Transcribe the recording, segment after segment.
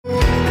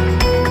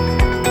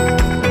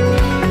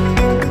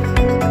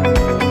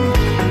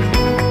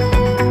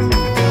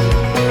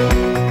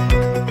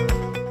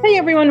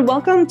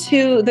Welcome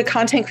to the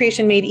Content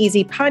Creation Made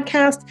Easy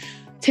podcast.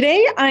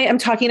 Today, I am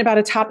talking about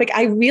a topic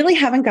I really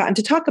haven't gotten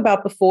to talk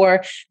about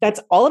before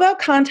that's all about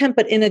content,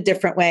 but in a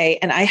different way.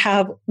 And I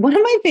have one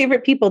of my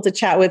favorite people to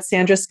chat with,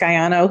 Sandra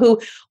Scaiano, who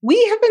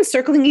we have been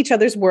circling each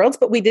other's worlds,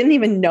 but we didn't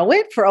even know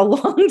it for a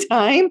long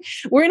time.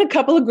 We're in a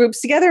couple of groups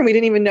together, and we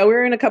didn't even know we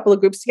were in a couple of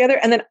groups together.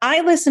 And then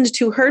I listened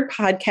to her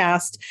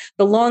podcast,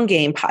 the Long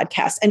Game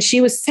podcast, and she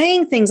was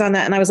saying things on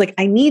that. And I was like,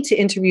 I need to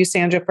interview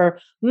Sandra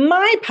for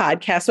my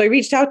podcast. So I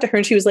reached out to her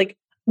and she was like,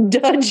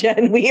 duh,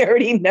 Jen, we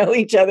already know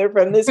each other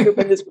from this group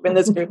and this group and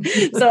this group.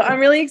 So I'm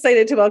really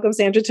excited to welcome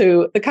Sandra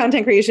to the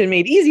Content Creation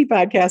Made Easy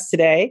podcast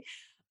today.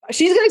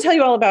 She's going to tell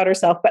you all about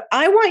herself, but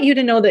I want you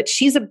to know that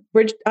she's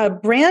a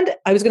brand.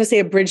 I was going to say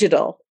a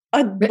Bridgital,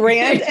 a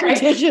brand and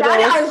digital.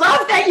 I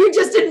love that you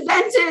just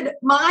invented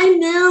my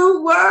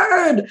new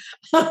word.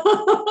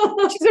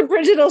 She's a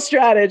Bridgital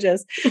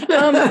strategist.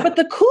 But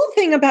the cool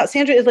thing about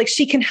Sandra is like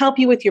she can help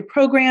you with your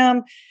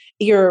program,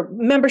 your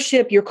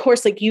membership, your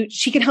course,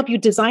 she can help you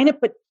design it,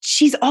 but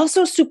she's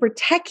also super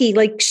techie,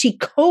 like she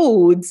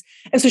codes.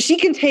 And so she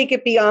can take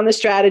it beyond the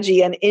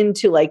strategy and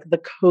into like the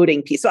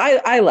coding piece. So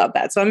I love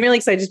that. So I'm really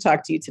excited to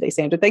talk to you today,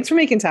 Sandra. Thanks for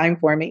making time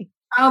for me.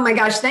 Oh my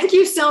gosh. Thank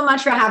you so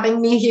much for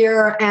having me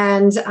here.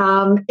 And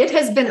it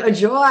has been a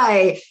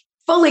joy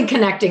fully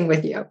connecting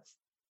with you.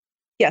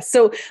 Yes.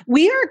 So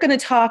we are going to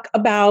talk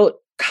about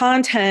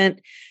content,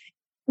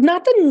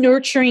 not the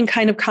nurturing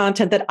kind of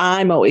content that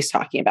I'm always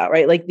talking about,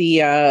 right? Like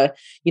the,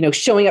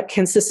 showing up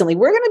consistently.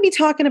 We're going to be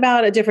talking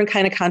about a different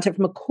kind of content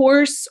from a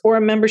course or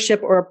a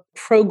membership or a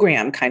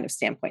program kind of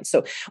standpoint.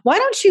 So why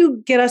don't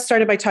you get us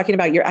started by talking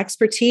about your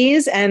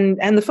expertise and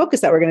the focus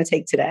that we're going to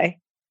take today?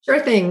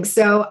 Sure thing.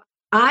 So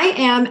I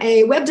am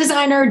a web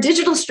designer,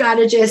 digital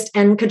strategist,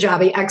 and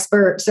Kajabi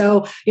expert.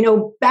 So,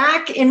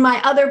 back in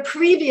my other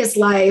previous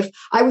life,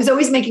 I was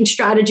always making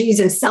strategies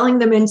and selling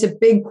them into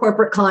big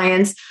corporate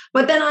clients.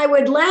 But then I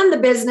would land the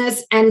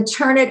business and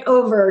turn it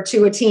over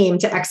to a team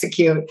to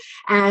execute.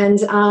 And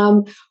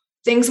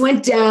things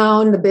went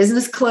down, the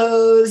business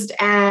closed,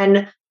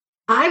 and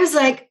I was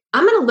like,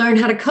 I'm going to learn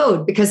how to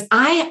code because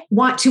I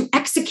want to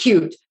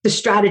execute the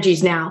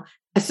strategies now.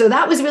 So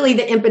that was really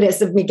the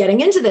impetus of me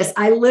getting into this.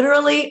 I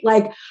literally,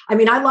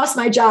 I lost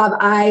my job.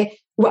 I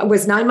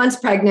was 9 months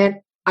pregnant.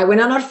 I went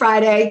on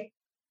Friday.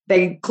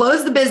 They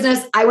closed the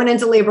business. I went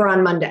into labor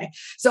on Monday.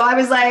 So I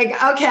was like,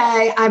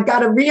 okay, I've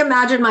got to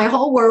reimagine my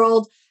whole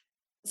world.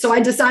 So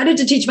I decided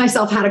to teach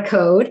myself how to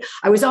code.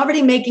 I was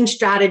already making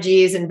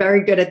strategies and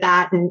very good at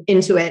that and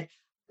into it.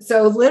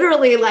 So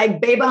literally like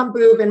babe on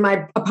boob in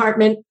my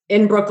apartment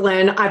in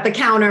Brooklyn at the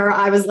counter,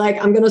 I was like,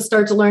 I'm going to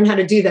start to learn how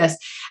to do this.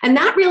 And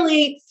that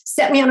really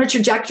set me on a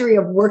trajectory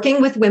of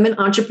working with women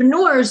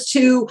entrepreneurs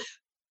to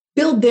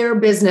build their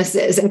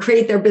businesses and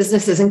create their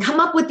businesses and come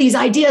up with these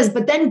ideas,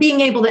 but then being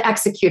able to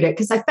execute it.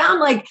 Because I found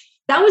like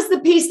that was the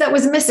piece that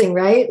was missing,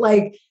 right?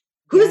 Like,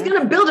 who's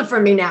going to build it for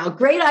me now?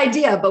 Great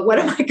idea, but what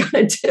am I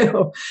going to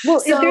do?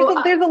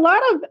 Well, there's a lot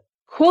of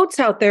quotes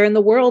out there in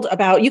the world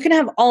about you can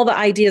have all the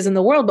ideas in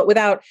the world, but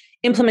without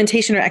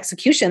implementation or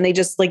execution, they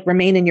just like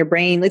remain in your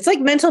brain. It's like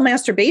mental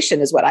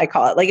masturbation is what I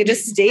call it. Like it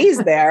just stays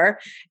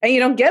there and you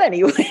don't get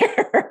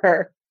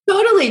anywhere.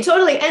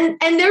 Totally. And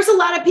there's a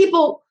lot of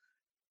people,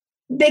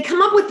 they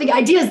come up with the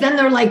ideas, then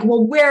they're like,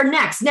 well, where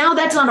next? Now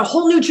that's on a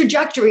whole new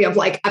trajectory of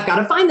like, I've got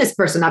to find this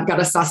person. I've got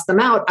to suss them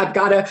out. I've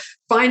got to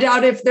find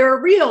out if they're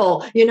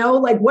real,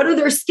 like what are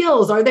their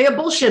skills? Are they a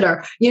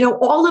bullshitter?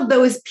 All of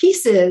those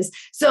pieces.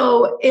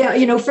 So,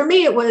 for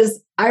me, it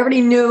was, I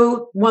already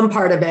knew one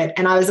part of it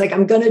and I was like,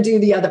 I'm going to do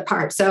the other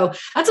part. So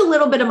that's a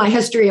little bit of my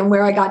history and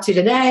where I got to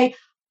today.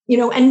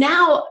 And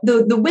now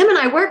the women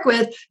I work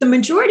with, the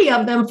majority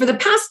of them for the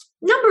past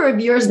number of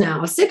years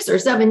now, 6 or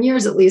 7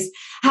 years at least,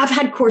 have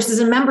had courses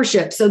and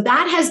memberships. So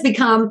that has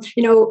become,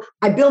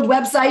 I build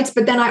websites,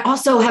 but then I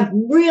also have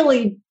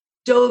really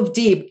dove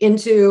deep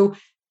into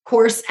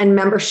course and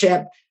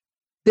membership,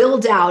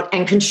 build out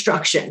and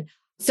construction.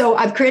 So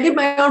I've created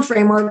my own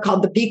framework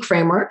called the Peak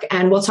Framework,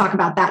 and we'll talk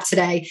about that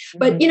today.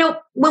 But,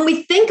 when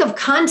we think of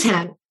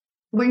content,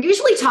 we're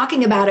usually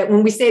talking about it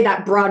when we say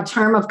that broad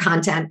term of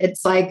content.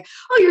 It's like,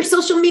 your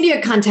social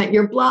media content,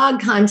 your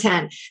blog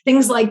content,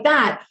 things like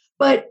that.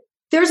 But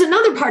there's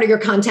another part of your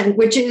content,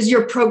 which is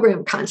your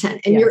program content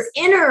and your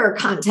inner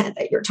content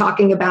that you're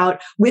talking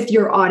about with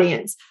your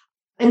audience.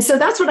 And so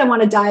that's what I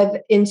want to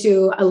dive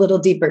into a little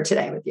deeper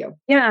today with you.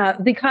 Yeah,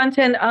 the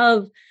content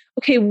of,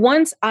 okay,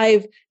 once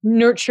I've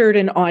nurtured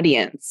an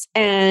audience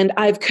and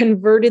I've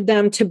converted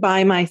them to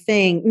buy my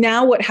thing,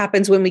 now what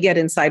happens when we get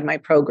inside my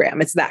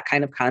program? It's that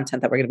kind of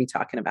content that we're going to be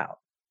talking about.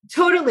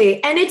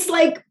 Totally. And it's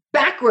like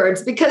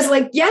backwards because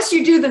yes,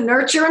 you do the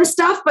nurture and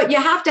stuff, but you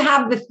have to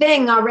have the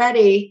thing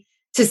already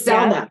to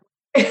sell them.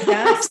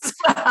 Yes.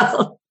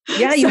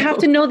 You have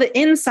to know the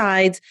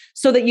insides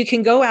so that you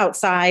can go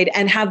outside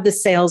and have the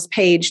sales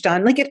page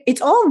done. Like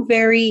it's all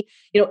very,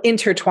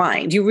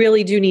 intertwined. You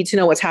really do need to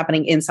know what's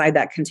happening inside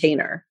that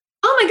container.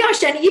 Oh my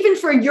gosh. And even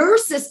for your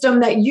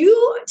system that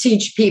you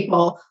teach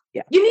people,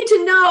 Yeah. You need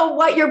to know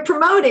what you're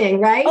promoting,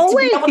 right?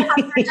 Always. To be able to have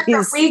your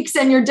different weeks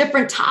and your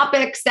different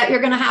topics that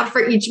you're going to have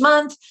for each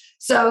month.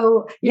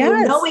 So, you know,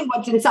 knowing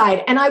what's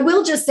inside. And I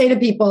will just say to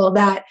people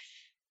that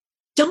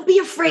don't be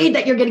afraid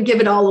that you're going to give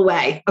it all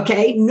away.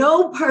 Okay.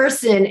 No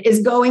person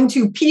is going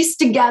to piece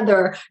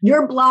together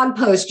your blog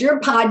post, your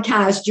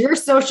podcast, your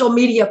social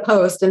media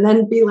post, and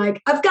then be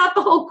like, I've got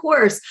the whole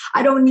course.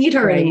 I don't need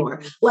her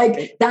anymore.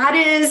 Like that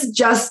is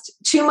just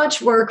too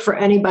much work for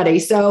anybody.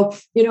 So,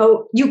 you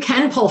know, you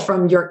can pull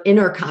from your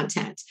inner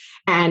content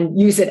and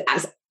use it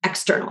as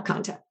external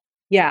content.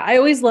 Yeah. I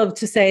always love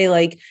to say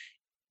like,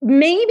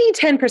 maybe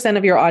 10%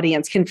 of your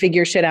audience can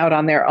figure shit out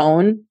on their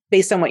own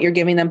based on what you're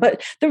giving them.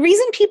 But the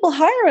reason people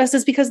hire us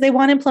is because they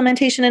want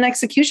implementation and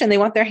execution. They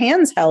want their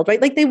hands held,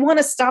 right? Like they want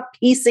to stop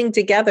piecing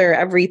together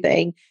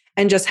everything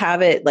and just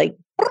have it like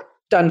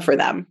done for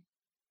them.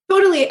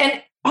 Totally.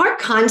 And our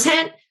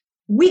content,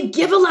 we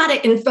give a lot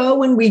of info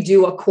when we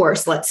do a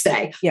course, let's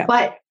say,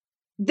 but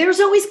there's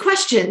always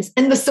questions.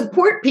 And the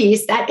support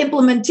piece, that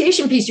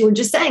implementation piece you were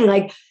just saying,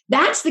 like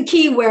that's the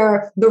key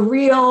where the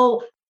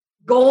real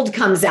gold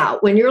comes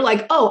out when you're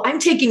like, oh, I'm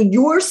taking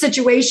your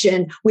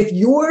situation with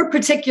your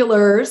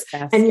particulars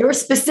and your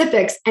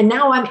specifics. And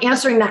now I'm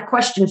answering that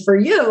question for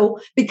you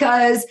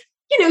because,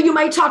 you know, you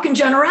might talk in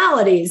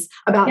generalities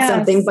about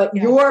something, but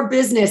your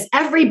business,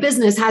 every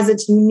business has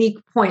its unique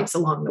points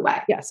along the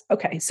way. Yes.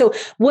 Okay. So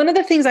one of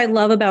the things I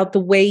love about the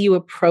way you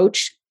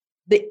approach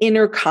the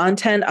inner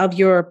content of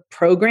your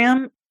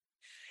program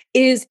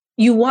is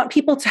you want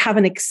people to have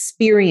an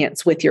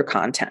experience with your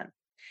content.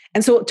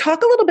 And so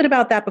talk a little bit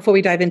about that before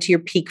we dive into your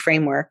peak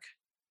framework.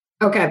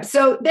 Okay.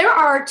 So there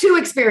are two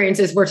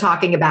experiences we're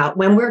talking about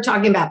when we're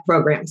talking about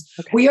programs.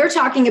 Okay. We are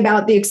talking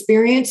about the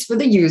experience for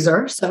the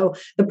user. So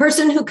the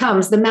person who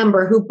comes, the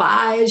member who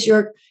buys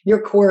your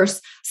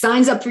course,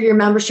 signs up for your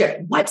membership,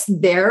 what's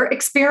their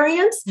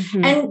experience?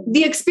 Mm-hmm. And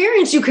the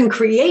experience you can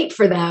create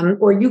for them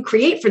or you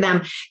create for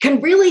them can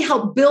really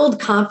help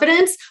build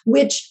confidence,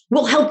 which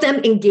will help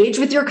them engage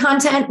with your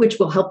content, which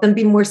will help them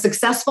be more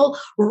successful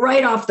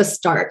right off the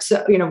start.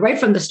 So, you know, right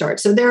from the start.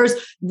 So there's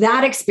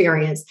that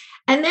experience.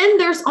 And then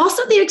there's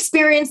also the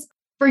experience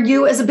for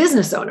you as a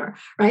business owner,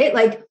 right?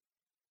 Like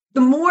the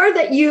more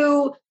that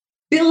you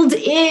build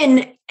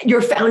in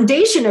your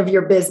foundation of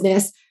your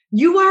business,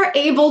 you are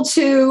able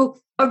to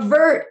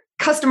avert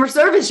customer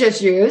service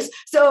issues.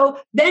 So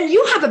then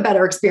you have a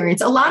better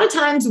experience. A lot of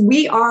times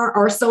we are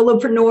our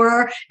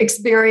solopreneur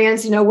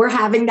experience, you know, we're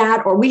having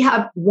that, or we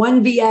have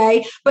one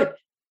VA, but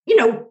you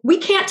know, we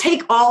can't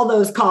take all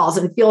those calls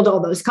and field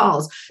all those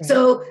calls. Right.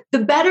 So the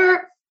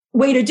better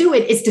way to do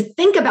it is to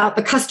think about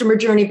the customer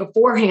journey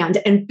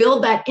beforehand and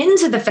build that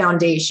into the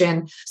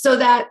foundation so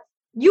that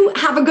you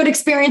have a good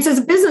experience as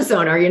a business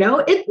owner. You know,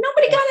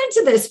 nobody got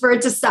into this for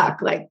it to suck.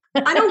 Like,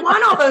 I don't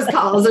want all those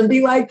calls and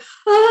be like,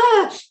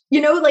 you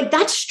know, like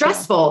that's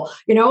stressful.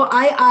 You know,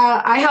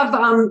 I have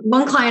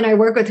one client I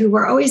work with who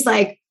we're always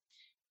like,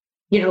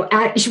 you know,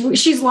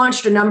 she's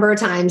launched a number of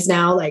times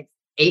now, like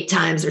 8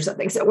 times or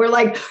something. So we're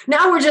like,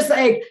 now we're just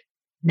like,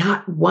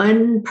 not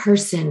one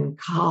person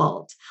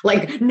called.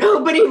 Like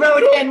nobody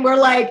wrote in. We're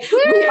like,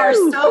 we are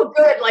so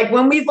good. Like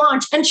when we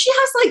launch, and she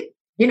has like,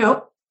 you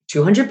know,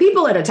 200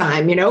 people at a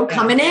time, you know,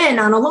 coming in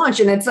on a launch.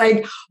 And it's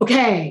like,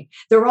 okay,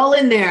 they're all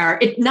in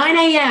there. At 9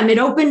 a.m. it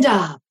opened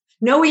up.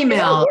 No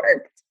email.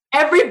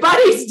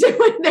 Everybody's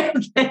doing their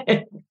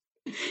thing.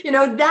 You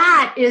know,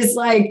 that is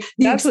like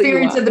the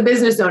experience of the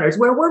business owners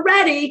where we're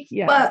ready,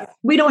 but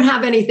we don't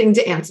have anything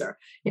to answer.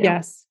 You know?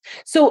 Yes.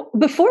 So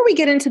before we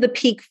get into the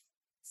peak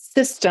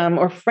system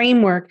or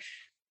framework,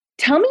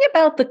 tell me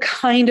about the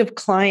kind of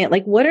client.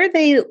 Like, what are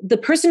they, the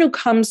person who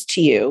comes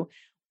to you,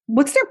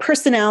 what's their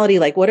personality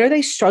like? What are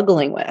they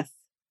struggling with?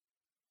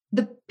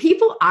 The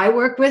people I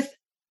work with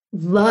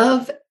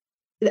love,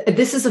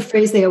 this is a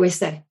phrase they always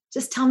say,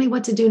 just tell me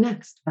what to do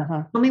next.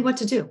 Tell me what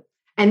to do.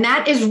 And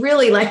that is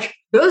really like,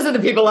 those are the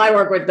people I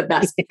work with the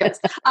best. Because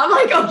I'm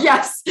like, oh,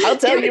 yes, I'll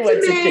tell you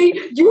what to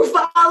do. You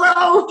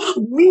follow,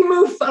 we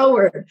move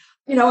forward.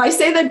 You know, I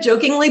say that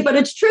jokingly, but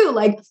it's true.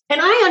 Like, and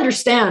I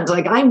understand,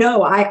 like, I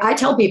know, I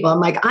tell people,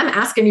 I'm like, I'm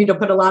asking you to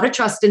put a lot of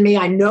trust in me.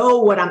 I know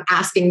what I'm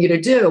asking you to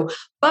do.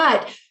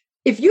 But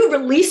if you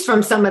release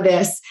from some of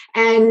this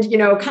and, you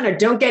know, kind of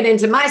don't get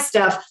into my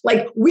stuff,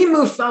 like we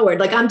move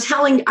forward. Like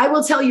I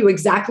will tell you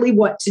exactly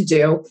what to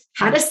do,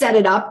 how to set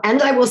it up,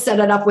 and I will set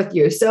it up with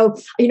you. So,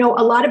 you know,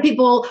 a lot of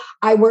people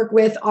I work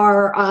with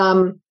are,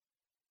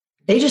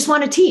 they just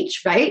want to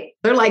teach, right?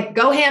 They're like,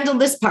 go handle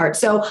this part.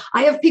 So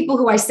I have people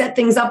who I set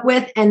things up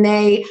with and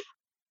they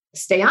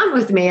stay on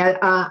with me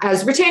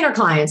as retainer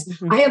clients.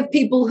 Mm-hmm. I have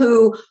people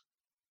who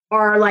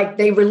are like,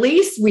 they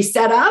release, we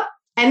set up,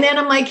 and then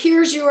I'm like,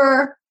 here's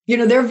your, you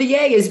know, their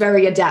VA is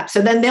very adept.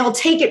 So then they'll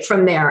take it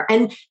from there.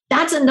 And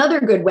that's another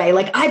good way.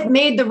 Like I've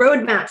made the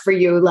roadmap for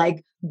you,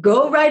 like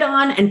go right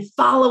on and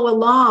follow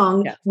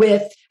along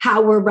with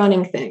how we're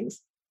running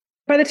things.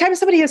 By the time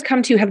somebody has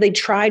come to you, have they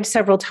tried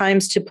several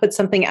times to put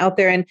something out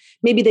there and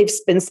maybe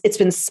it's been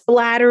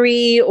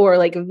splattery or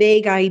like a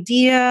vague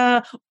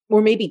idea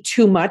or maybe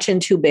too much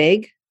and too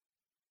big?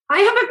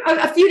 I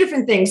have a few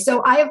different things.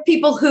 So I have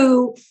people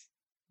who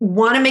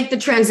want to make the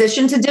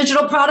transition to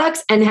digital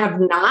products and have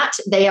not.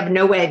 They have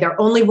no way. They're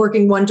only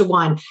working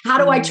one-to-one. How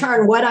do I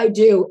turn what I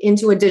do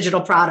into a digital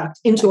product,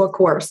 into a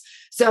course?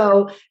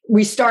 So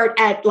we start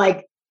at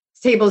like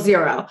table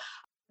zero.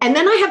 And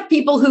then I have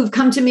people who've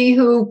come to me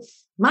who,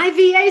 my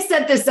VA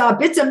set this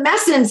up. It's a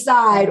mess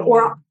inside.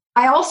 Or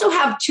I also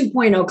have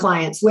 2.0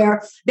 clients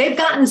where they've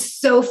gotten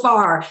so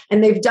far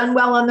and they've done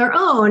well on their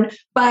own,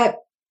 but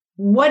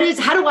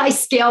how do I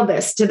scale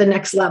this to the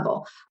next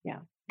level? Yeah.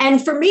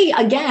 And for me,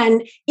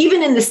 again,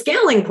 even in the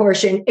scaling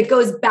portion, it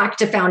goes back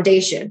to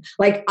foundation.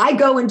 Like I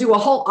go and do a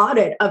whole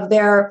audit of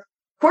their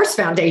course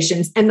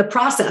foundations and the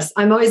process.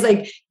 I'm always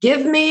like,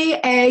 give me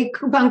a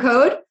coupon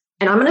code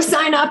and I'm going to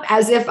sign up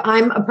as if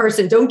I'm a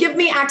person. Don't give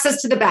me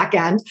access to the back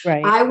end.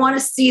 Right. I want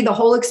to see the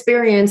whole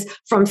experience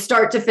from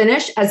start to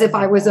finish as if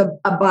I was a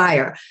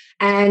buyer.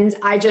 And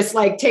I just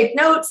like take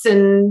notes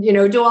and,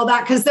 do all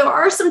that. Because there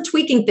are some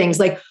tweaking things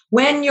like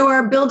when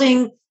you're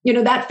building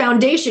that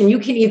foundation, you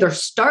can either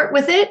start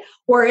with it,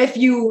 or if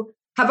you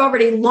have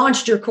already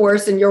launched your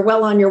course and you're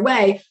well on your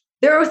way,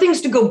 there are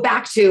things to go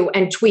back to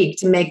and tweak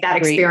to make that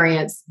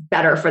experience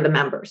better for the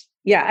members.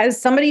 Yeah. As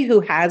somebody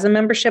who has a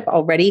membership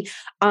already,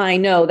 I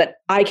know that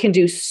I can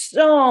do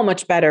so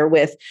much better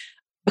with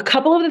a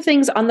couple of the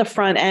things on the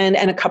front end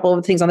and a couple of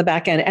the things on the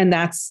back end. And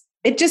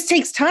it just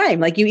takes time.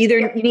 Like you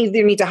either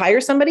need to hire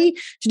somebody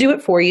to do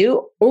it for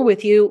you or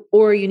with you,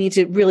 or you need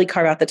to really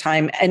carve out the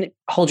time and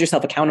hold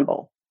yourself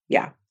accountable.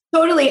 Yeah.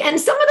 Totally. And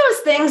some of those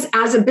things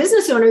as a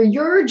business owner,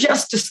 you're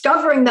just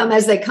discovering them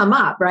as they come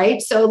up,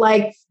 right? So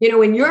like,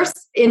 in your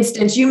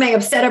instance, you may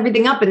have set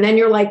everything up and then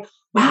you're like,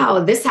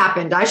 wow, this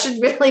happened. I should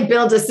really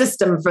build a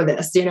system for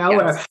this,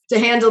 or to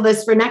handle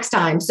this for next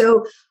time.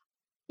 So,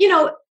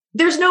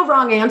 there's no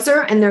wrong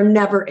answer and there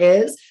never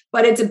is,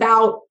 but it's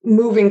about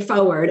moving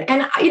forward.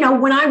 And,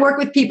 when I work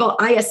with people,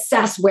 I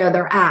assess where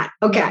they're at.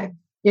 Okay.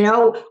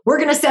 We're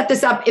going to set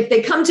this up. If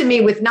they come to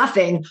me with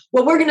nothing,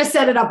 well, we're going to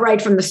set it up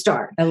right from the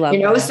start, I love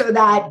that. So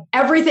that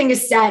everything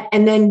is set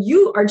and then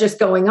you are just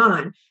going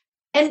on.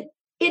 And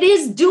it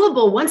is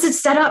doable once it's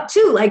set up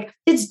too. Like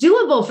it's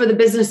doable for the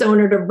business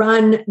owner to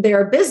run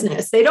their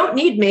business. They don't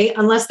need me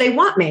unless they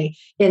want me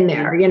in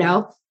there,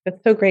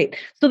 That's so great.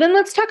 So then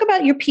let's talk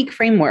about your Peak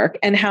framework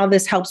and how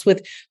this helps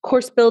with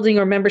course building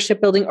or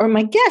membership building. Or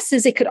my guess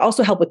is it could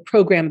also help with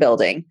program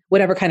building,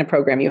 whatever kind of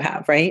program you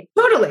have, right?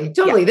 Totally.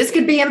 Yeah. This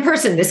could be in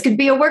person. This could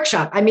be a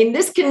workshop. I mean,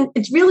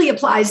 it really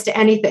applies to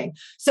anything.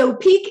 So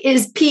Peak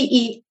is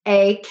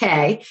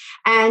PEAK.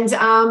 And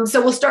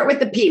so we'll start with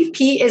the P.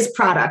 P is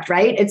product,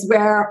 right? It's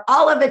where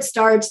all of it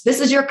starts.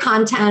 This is your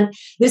content.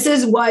 This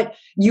is what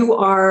you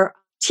are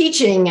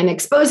teaching and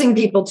exposing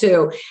people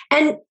to.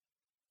 And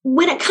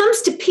when it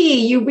comes to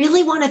P, you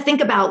really want to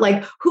think about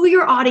like who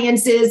your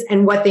audience is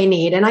and what they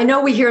need. And I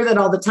know we hear that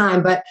all the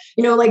time, but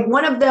like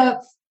one of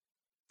the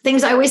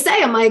things I always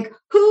say, I'm like,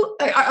 who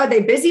are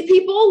they? Busy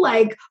people?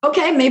 Like,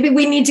 okay, maybe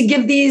we need to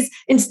give these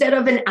instead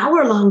of an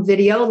hour-long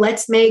video,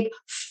 let's make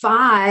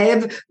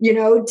 5,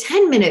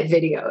 10-minute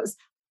videos.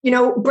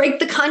 Break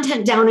the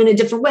content down in a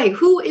different way.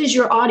 Who is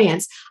your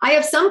audience? I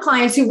have some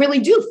clients who really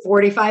do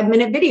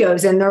 45-minute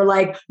videos and they're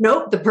like,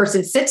 nope, the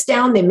person sits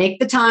down, they make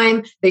the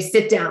time, they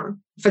sit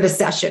down for the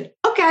session.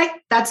 Okay,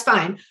 that's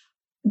fine.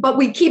 But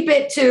we keep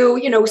it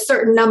to,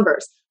 certain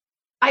numbers.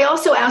 I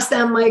also ask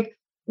them like,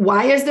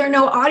 why is there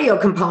no audio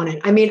component?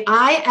 I mean,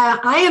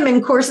 I am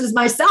in courses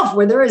myself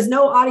where there is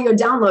no audio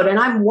download and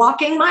I'm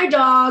walking my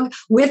dog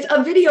with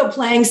a video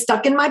playing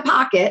stuck in my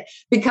pocket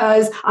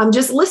because I'm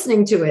just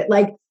listening to it.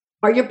 Like,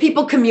 are your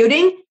people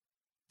commuting?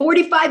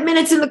 45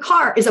 minutes in the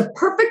car is a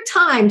perfect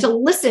time to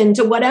listen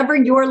to whatever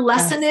your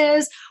lesson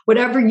is,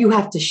 whatever you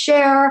have to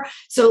share.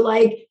 So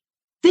like,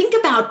 think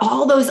about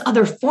all those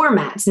other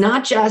formats,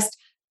 not just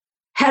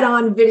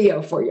head-on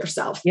video for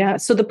yourself. Yeah.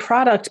 So the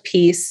product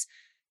piece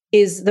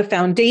is the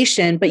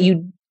foundation, but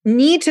you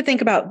need to think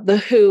about the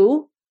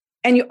who,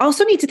 and you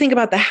also need to think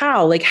about the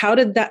how. Like,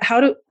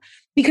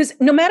 because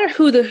no matter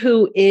who the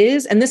who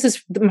is, and this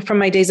is from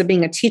my days of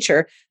being a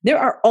teacher, there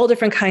are all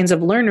different kinds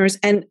of learners.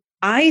 And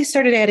I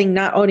started adding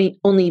not only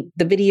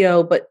the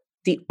video, but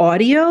the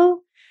audio.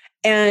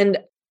 And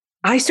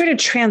I started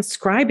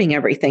transcribing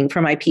everything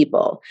for my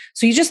people.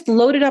 So you just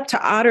load it up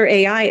to Otter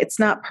AI. It's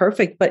not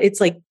perfect, but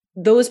it's like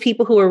those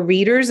people who are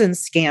readers and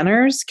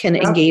scanners can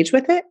engage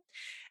with it.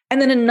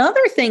 And then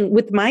another thing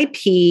with my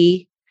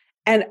P,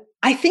 and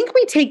I think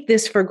we take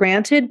this for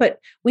granted, but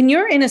when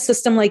you're in a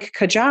system like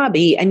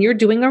Kajabi and you're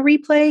doing a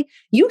replay,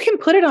 you can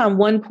put it on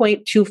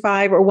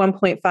 1.25 or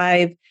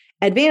 1.5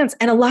 advanced.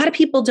 And a lot of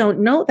people don't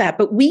know that,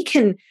 but we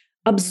can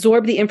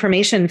absorb the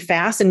information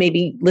fast and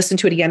maybe listen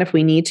to it again if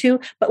we need to.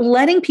 But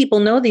letting people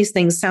know these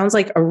things sounds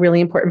like a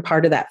really important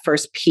part of that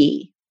first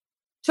P.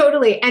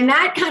 Totally. And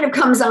that kind of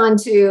comes on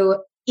to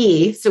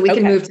E, so we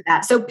can move to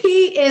that. So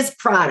P is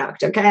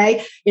product,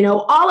 okay?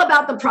 All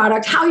about the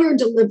product, how you're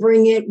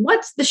delivering it,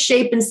 what's the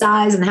shape and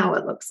size and how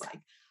it looks like.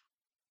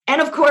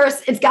 And of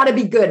course, it's got to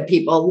be good,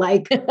 people.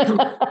 Like, make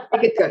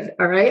it good,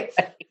 all right?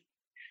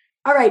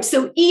 All right,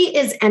 so E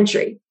is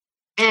entry.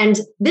 And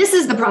this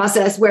is the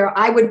process where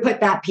I would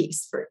put that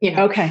piece for,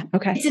 Okay.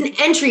 It's an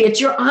entry,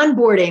 it's your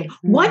onboarding.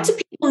 What do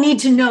people need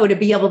to know to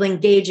be able to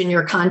engage in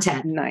your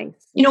content? Nice.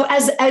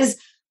 As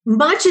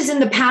much as in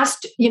the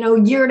past,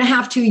 year and a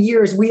half, 2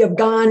 years, we have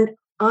gone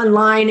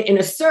online in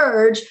a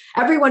surge.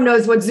 Everyone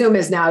knows what Zoom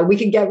is now. We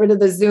could get rid of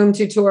the Zoom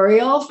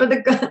tutorial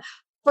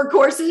for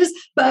courses,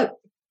 but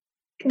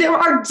there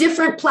are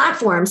different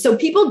platforms. So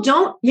people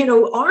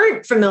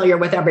aren't familiar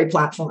with every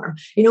platform.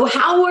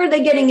 How are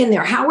they getting in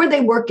there? How are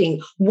they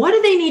working? What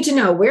do they need to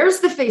know? Where's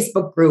the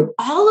Facebook group?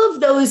 All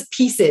of those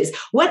pieces,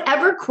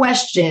 whatever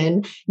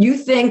question you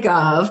think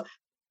of,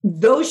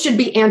 those should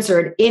be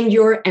answered in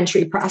your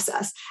entry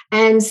process.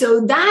 And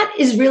so that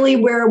is really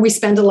where we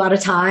spend a lot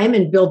of time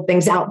and build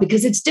things out,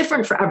 because it's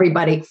different for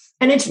everybody.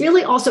 And it's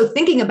really also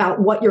thinking about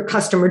what your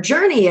customer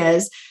journey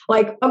is.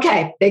 Like,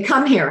 okay, they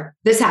come here,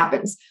 this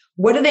happens.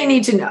 What do they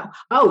need to know?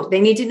 Oh,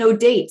 they need to know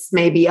dates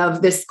maybe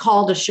of this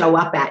call to show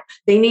up at.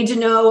 They need to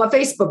know a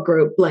Facebook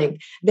group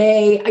link.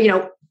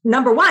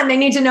 Number one, they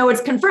need to know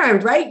it's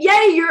confirmed, right?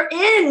 Yay, you're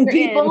in,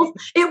 people.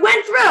 It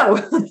went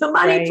through the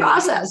money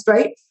process,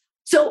 right?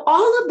 So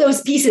all of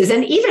those pieces,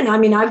 and even,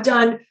 I've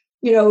done,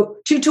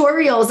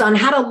 tutorials on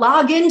how to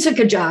log into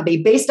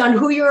Kajabi based on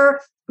who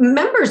your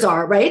members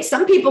are, right?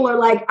 Some people are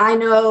like, I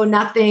know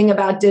nothing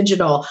about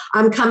digital.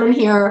 I'm coming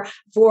here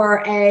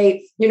for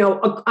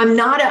I'm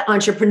not an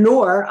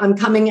entrepreneur. I'm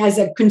coming as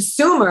a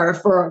consumer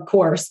for a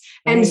course.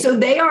 And so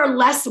they are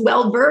less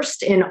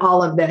well-versed in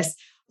all of this.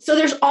 So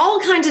there's all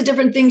kinds of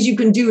different things you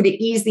can do to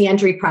ease the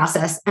entry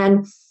process.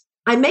 And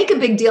I make a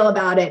big deal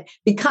about it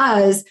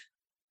because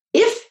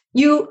if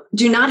you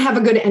do not have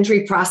a good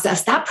entry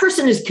process, that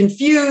person is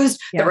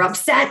confused, they're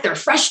upset, they're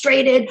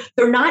frustrated,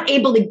 they're not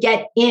able to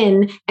get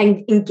in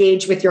and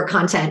engage with your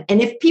content.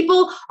 And if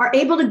people are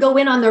able to go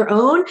in on their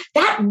own,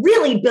 that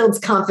really builds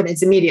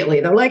confidence immediately.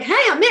 They're like,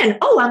 hey, I'm in.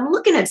 Oh, I'm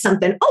looking at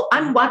something. Oh,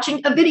 I'm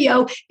watching a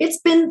video. It's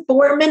been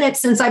 4 minutes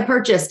since I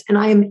purchased, and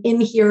I am in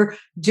here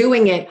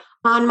doing it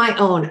on my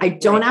own. I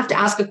don't have to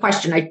ask a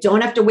question. I don't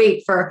have to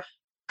wait for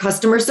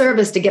customer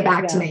service to get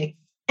back to me.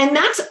 And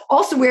that's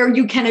also where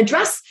you can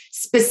address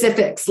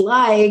specifics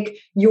like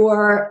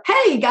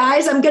hey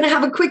guys, I'm going to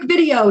have a quick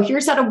video.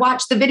 Here's how to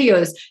watch the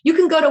videos. You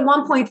can go to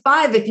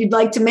 1.5 if you'd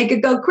like to make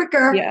it go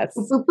quicker. Yes.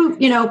 Boop, boop,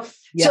 boop,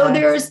 So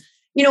there's,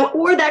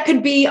 or that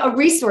could be a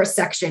resource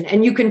section,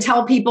 and you can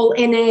tell people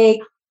in a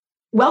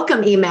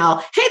welcome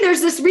email, hey,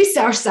 there's this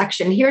resource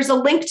section. Here's a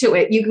link to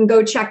it. You can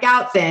go check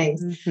out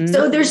things.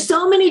 So there's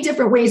so many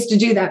different ways to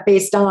do that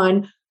based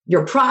on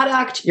your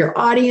product, your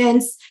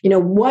audience,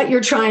 what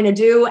you're trying to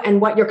do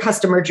and what your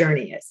customer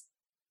journey is.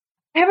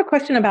 I have a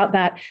question about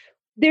that.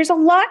 There's a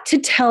lot to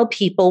tell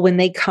people when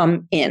they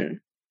come in.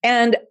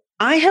 And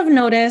I have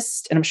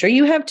noticed, and I'm sure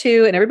you have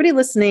too, and everybody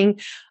listening,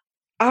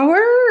 our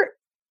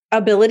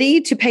ability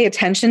to pay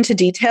attention to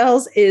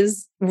details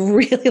is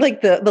really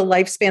like the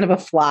lifespan of a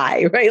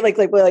fly, right? Like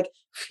we're like,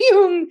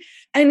 phew.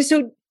 And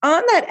so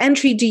on that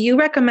entry, do you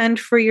recommend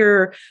for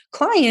your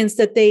clients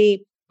that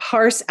they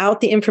parse out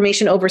the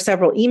information over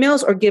several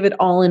emails or give it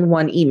all in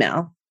one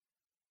email?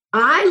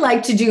 I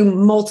like to do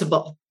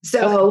multiple.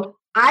 So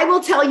I will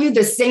tell you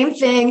the same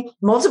thing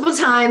multiple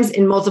times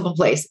in multiple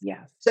places.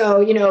 Yeah. So,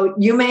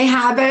 you may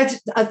have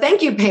a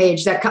thank you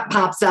page that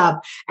pops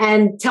up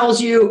and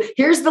tells you,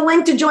 here's the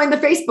link to join the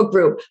Facebook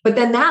group. But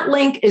then that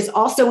link is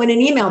also in an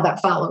email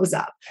that follows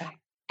up. Okay.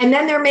 And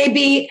then there may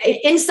be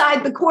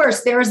inside the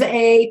course, there's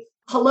a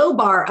hello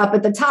bar up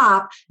at the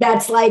top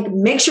that's like,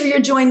 make sure you're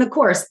joining the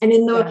course. And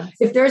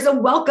if there's a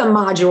welcome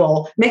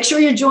module, make sure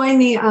you join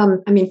the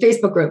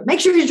Facebook group. Make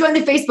sure you join the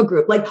Facebook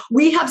group. Like,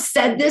 we have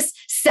said this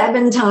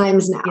 7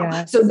 times now.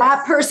 Yes. So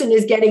that person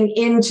is getting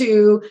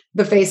into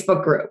the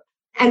Facebook group.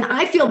 And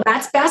I feel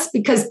that's best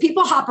because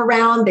people hop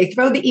around, they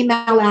throw the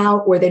email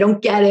out or they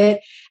don't get it.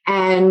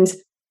 And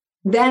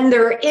then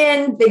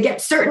they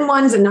get certain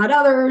ones and not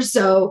others.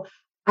 So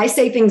I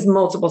say things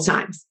multiple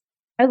times.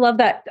 I love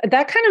that.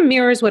 That kind of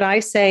mirrors what I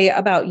say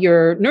about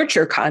your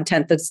nurture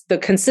content. That's the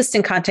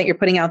consistent content you're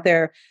putting out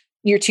there,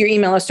 to your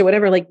email list or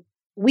whatever. Like,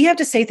 we have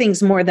to say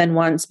things more than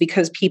once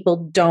because people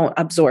don't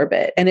absorb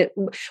it. And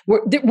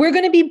we're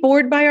going to be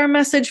bored by our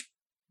message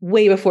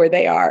way before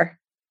they are.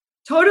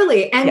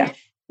 Totally. And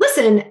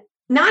listen,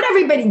 not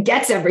everybody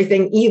gets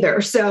everything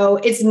either. So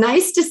it's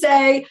nice to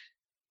say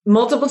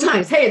multiple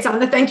times, hey, it's on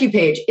the thank you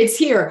page. It's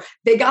here.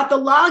 They got the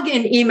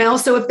login email.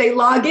 So if they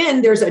log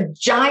in, there's a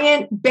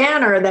giant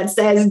banner that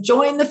says,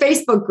 join the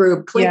Facebook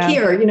group, click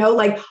here,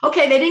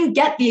 okay, they didn't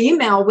get the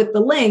email with the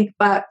link,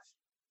 but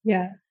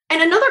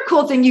And another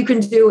cool thing you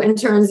can do in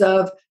terms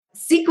of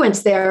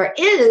sequence there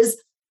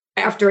is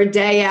after a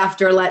day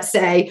after, let's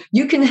say,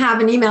 you can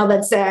have an email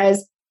that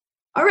says,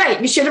 all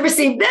right, you should have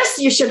received this.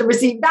 You should have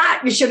received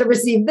that. You should have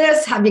received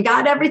this. Have you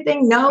got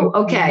everything? No.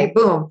 Okay.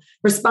 Boom.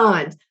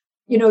 Respond.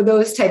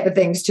 Those type of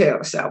things too.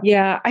 So,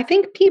 I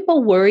think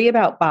people worry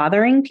about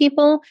bothering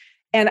people.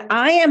 And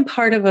I am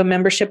part of a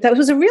membership that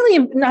was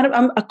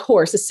not a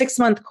course, a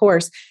 6-month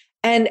course.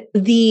 And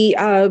the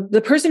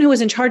person who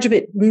was in charge of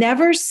it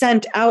never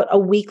sent out a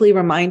weekly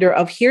reminder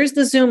of here's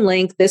the Zoom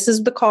link. This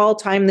is the call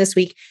time this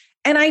week.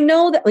 And I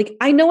know that, like,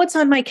 I know it's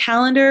on my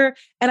calendar,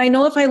 and I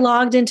know if I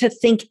logged into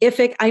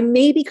Thinkific, I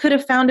maybe could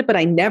have found it, but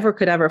I never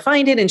could ever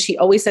find it. And she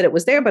always said it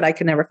was there, but I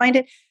could never find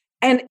it.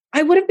 And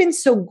I would have been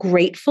so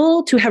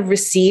grateful to have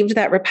received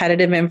that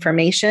repetitive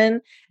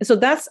information. And so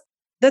that's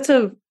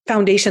a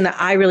foundation that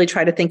I really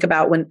try to think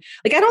about when,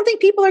 like, I don't think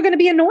people are going to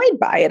be annoyed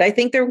by it. I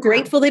think they're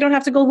grateful they don't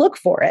have to go look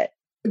for it.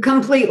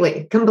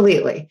 Completely.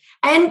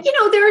 And,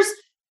 there's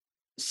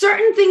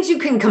certain things you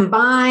can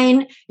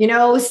combine,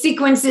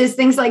 sequences,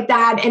 things like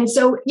that. And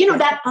so,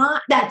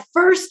 that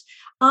first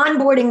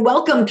onboarding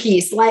welcome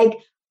piece, like,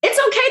 it's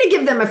okay to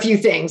give them a few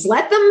things.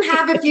 Let them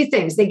have a few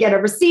things. They get a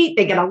receipt,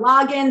 they get a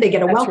login, they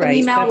get a welcome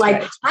email.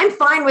 Like, I'm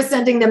fine with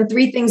sending them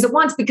 3 things at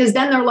once, because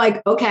then they're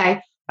like,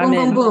 okay, boom,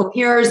 boom, boom.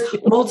 Here's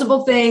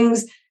multiple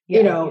things,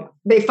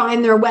 they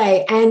find their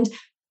way. And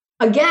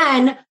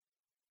again,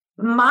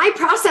 my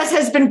process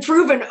has been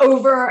proven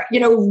over,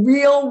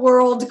 real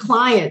world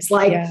clients.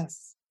 Like,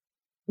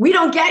 we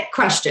don't get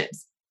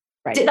questions.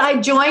 Right. Did I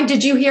join?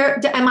 Did you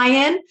hear? Am I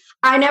in?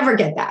 I never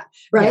get that.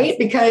 Right. Yes.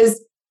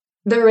 Because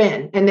they're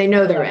in and they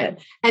know they're in.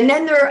 And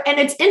then and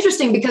it's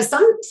interesting because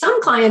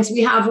some clients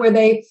we have where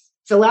they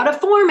fill out a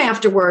form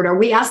afterward, or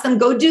we ask them,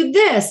 go do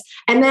this.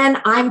 And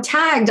then I'm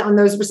tagged on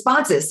those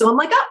responses. So I'm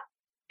like, oh,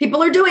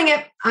 people are doing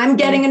it. I'm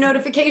getting a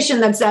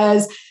notification that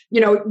says,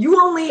 you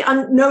only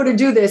know to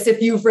do this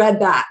if you've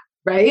read that.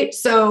 Right.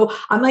 So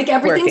I'm like,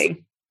 everything's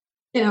working.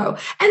 And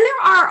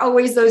there are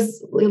always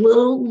those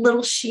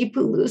little sheep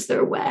who lose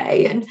their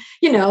way. And,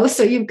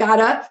 so you've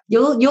gotta,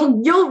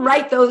 you'll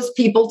write those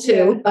people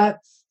too, but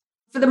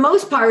for the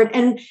most part,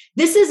 and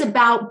this is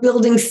about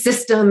building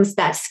systems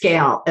that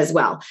scale as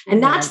well.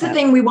 And that's the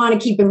thing we want to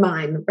keep in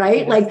mind,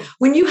 right? Yes. Like,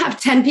 when you have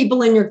 10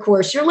 people in your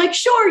course, you're like,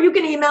 sure, you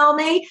can email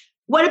me.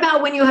 What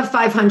about when you have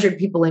 500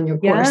 people in your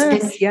course?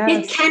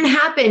 It can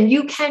happen.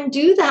 You can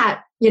do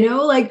that,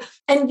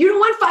 and you don't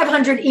want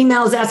 500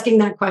 emails asking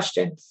that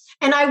question.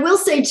 And I will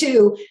say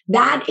too,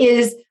 that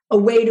is a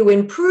way to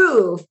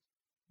improve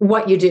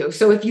what you do.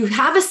 So if you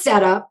have a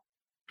setup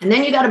and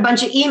then you got a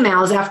bunch of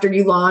emails after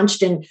you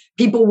launched and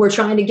people were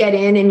trying to get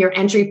in your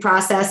entry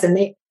process and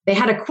they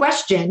had a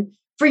question,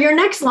 for your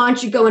next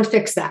launch, you go and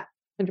fix that.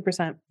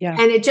 100%. Yeah.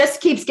 And it just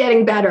keeps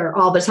getting better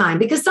all the time,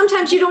 because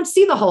sometimes you don't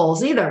see the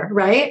holes either,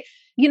 right?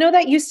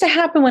 That used to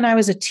happen when I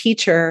was a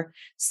teacher.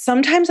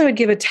 Sometimes I would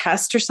give a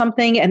test or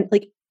something, and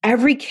like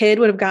every kid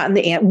would have gotten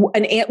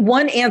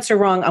one answer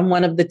wrong on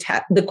one of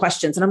the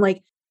questions. And I'm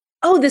like,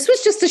 oh, this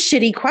was just a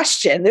shitty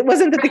question. It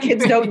wasn't that the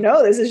kids don't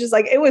know this. It's just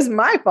like, it was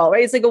my fault,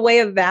 right? It's like a way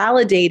of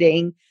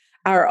validating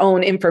our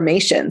own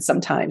information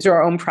sometimes, or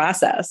our own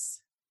process.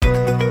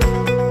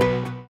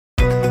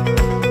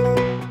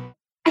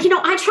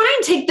 I try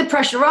and take the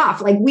pressure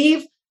off. Like,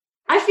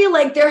 I feel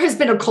like there has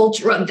been a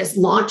culture of this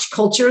launch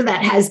culture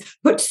that has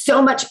put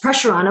so much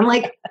pressure on. I'm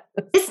like,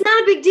 it's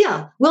not a big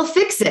deal. We'll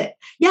fix it.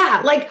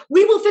 Yeah. Like,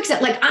 we will fix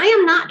it. Like, I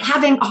am not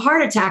having a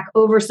heart attack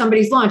over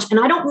somebody's launch. And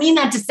I don't mean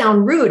that to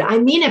sound rude. I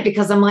mean it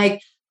because I'm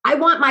like, I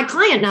want my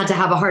client not to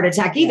have a heart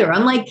attack either.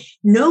 I'm like,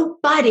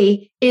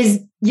 nobody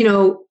is,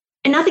 and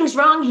nothing's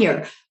wrong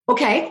here.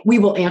 Okay. We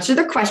will answer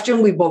the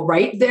question. We will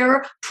write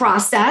their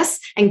process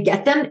and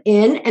get them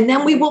in, and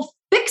then we will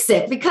fix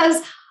it,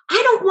 because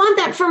I don't want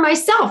that for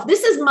myself.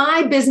 This is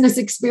my business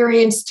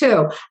experience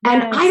too.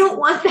 And I don't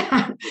want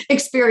that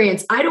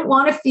experience. I don't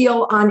want to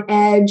feel on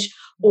edge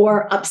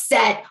or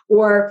upset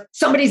or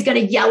somebody's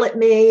going to yell at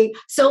me.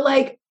 So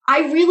like,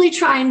 I really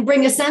try and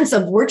bring a sense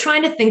of, we're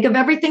trying to think of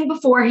everything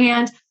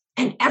beforehand,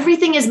 and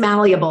everything is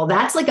malleable.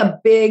 That's like a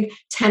big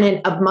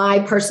tenet of my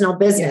personal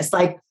business.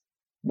 Like,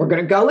 we're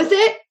going to go with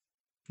it.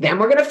 Then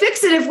we're going to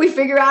fix it if we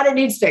figure out it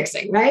needs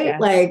fixing, right? Yes.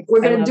 Like,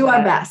 we're going to do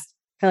our best.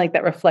 Kind of like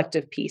that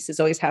reflective piece is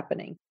always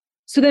happening.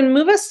 So then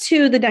move us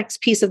to the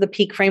next piece of the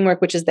PEAK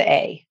framework, which is the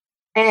A.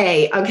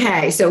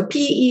 Okay. So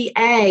PEA.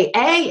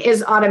 A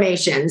is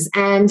automations.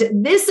 And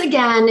this,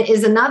 again,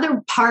 is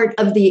another part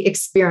of the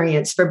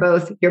experience for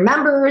both your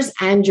members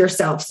and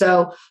yourself.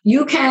 So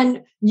you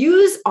can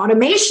use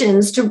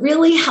automations to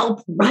really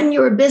help run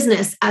your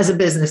business as a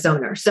business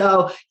owner.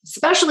 So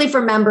especially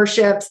for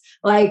memberships,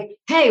 like,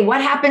 hey,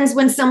 what happens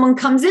when someone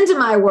comes into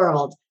my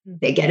world?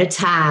 They get a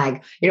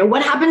tag.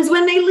 What happens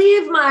when they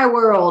leave my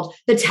world?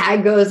 The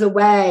tag goes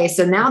away.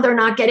 So now they're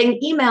not getting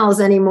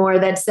emails anymore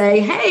that say,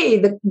 hey,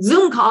 the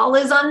Zoom call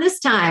is on this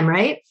time,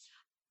 right?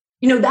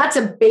 That's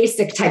a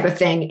basic type of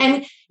thing.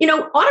 And,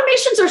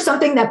 automations are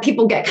something that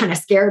people get kind of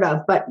scared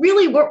of, but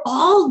really we're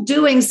all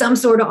doing some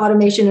sort of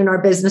automation in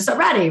our business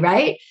already,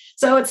 right?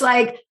 So it's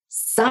like,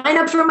 sign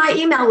up for my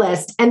email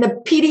list and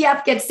the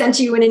PDF gets sent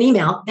to you in an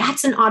email.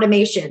 That's an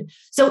automation.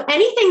 So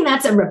anything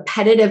that's a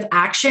repetitive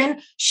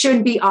action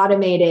should be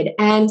automated.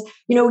 And,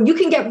 you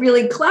can get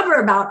really clever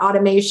about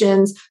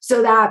automations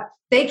so that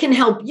they can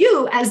help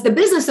you as the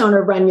business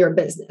owner run your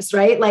business,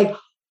 right? Like,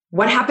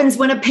 what happens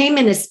when a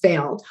payment is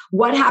failed?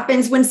 What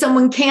happens when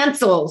someone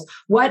cancels?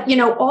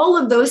 All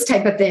of those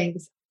type of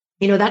things.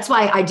 That's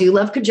why I do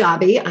love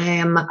Kajabi. I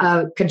am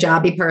a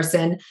Kajabi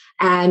person,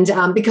 and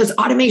because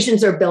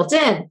automations are built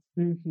in.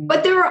 Mm-hmm.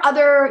 But there are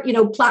other,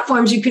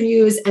 platforms you can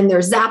use, and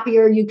there's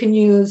Zapier you can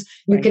use.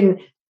 You can,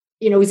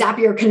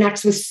 Zapier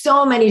connects with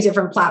so many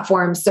different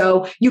platforms.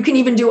 So you can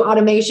even do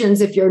automations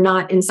if you're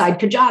not inside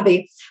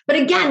Kajabi. But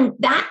again,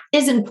 that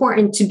is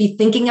important to be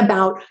thinking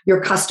about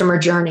your customer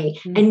journey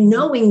and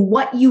knowing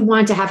what you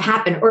want to have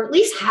happen, or at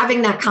least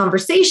having that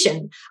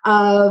conversation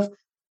of,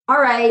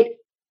 all right,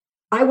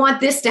 I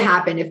want this to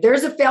happen. If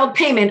there's a failed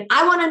payment,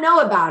 I want to know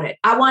about it.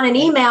 I want an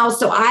email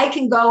so I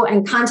can go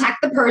and contact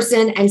the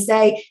person and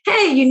say,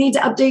 hey, you need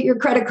to update your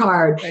credit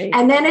card. Right.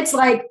 And then it's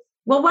like,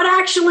 well, what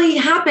actually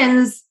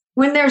happens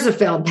when there's a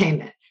failed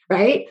payment,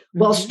 right? Mm-hmm.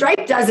 Well,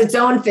 Stripe does its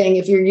own thing.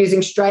 If you're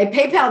using Stripe,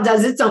 PayPal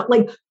does its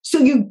own, so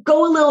you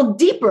go a little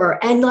deeper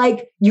and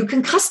you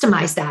can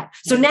customize that.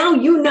 So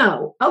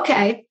now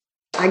okay,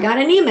 I got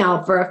an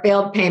email for a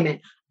failed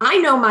payment. I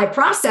know my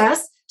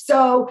process.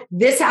 So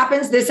this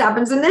happens,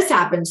 and this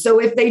happens. So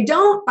if they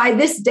don't by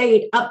this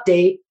date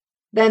update,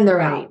 then they're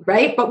out,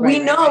 right? But we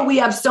know we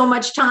have so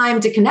much time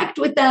to connect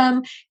with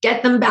them,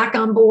 get them back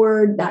on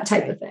board, that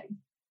type of thing.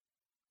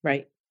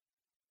 Right.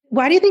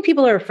 Why do you think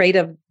people are afraid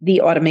of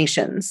the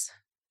automations?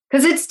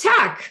 Because it's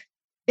tech.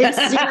 It's,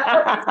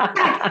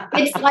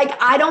 it's like,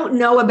 I don't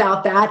know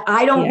about that.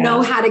 I don't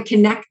know how to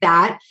connect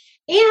that.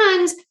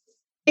 And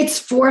it's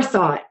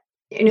forethought,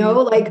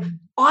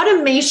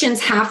 automations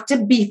have to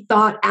be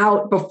thought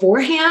out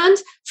beforehand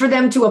for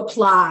them to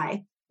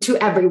apply to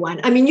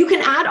everyone. I mean, you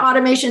can add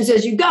automations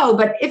as you go,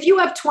 but if you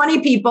have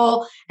 20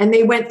 people and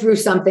they went through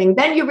something,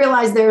 then you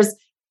realize there's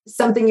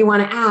something you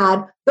want to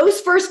add. Those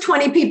first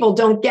 20 people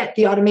don't get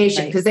the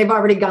automation because they've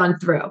already gone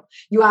through.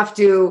 You have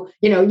to,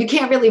 you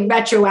can't really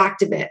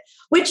retroactive it,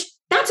 which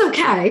that's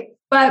okay.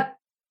 But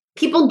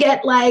people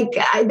get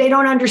they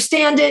don't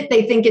understand it.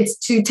 They think it's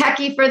too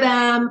techie for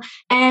them.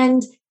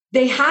 And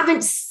they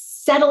haven't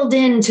settled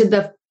into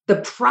the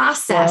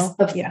process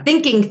of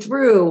thinking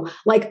through,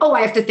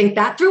 I have to think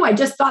that through. I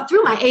just thought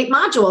through my 8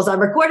 modules. I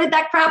recorded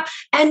that crap.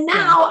 And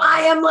now I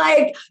am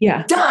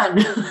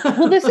done.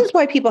 Well, this is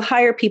why people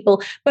hire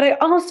people. But I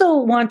also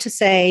want to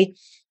say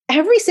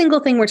every single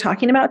thing we're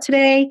talking about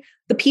today,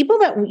 the people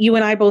that you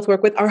and I both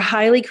work with are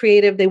highly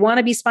creative. They want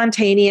to be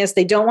spontaneous.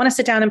 They don't want to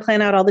sit down and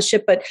plan out all the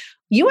shit. But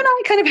you and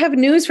I kind of have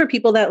news for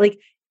people that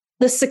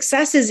the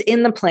success is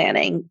in the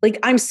planning.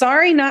 I'm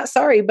sorry, not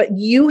sorry, but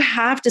you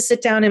have to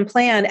sit down and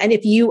plan. And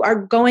if you are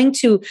going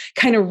to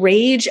kind of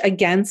rage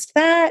against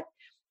that,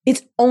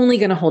 it's only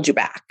going to hold you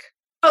back.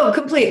 Oh,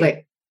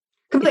 completely.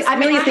 It's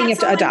really a thing you have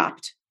to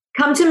adopt.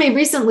 Come to me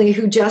recently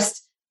who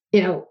just,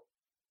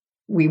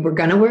 we were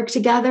going to work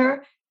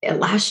together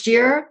last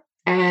year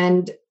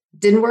and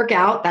didn't work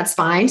out. That's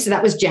fine. So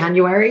that was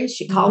January.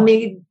 She called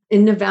me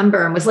in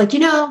November and was like,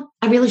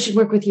 I really should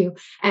work with you.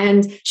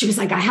 And she was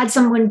like, I had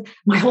someone,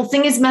 my whole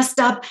thing is messed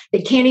up.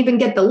 They can't even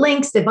get the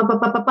links.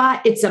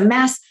 It's a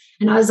mess.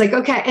 And I was like,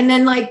 okay. And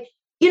then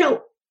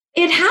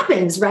it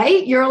happens,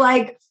 right? You're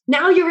like,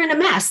 now you're in a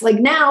mess.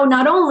 Now,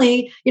 not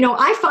only,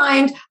 I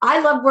find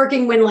I love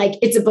working when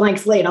it's a blank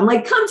slate. I'm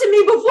like, come to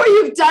me before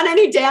you've done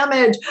any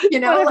damage,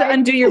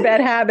 undo your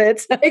bad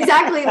habits.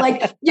 Exactly.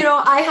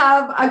 I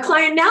have a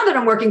client now that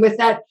I'm working with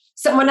that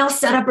someone else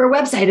set up her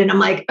website. And I'm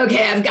like,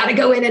 okay, I've got to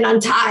go in and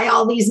untie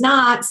all these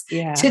knots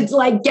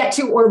to get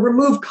to or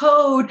remove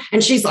code.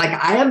 And she's like,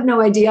 I have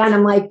no idea. And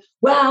I'm like,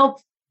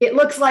 well, it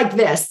looks like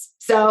this.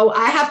 So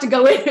I have to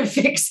go in and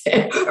fix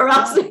it or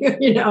else,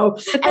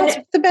 But that's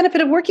the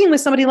benefit of working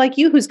with somebody like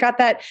you who's got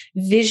that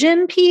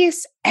vision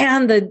piece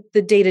and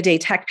the day-to-day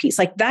tech piece.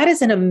 That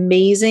is an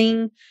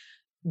amazing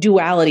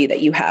duality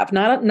that you have.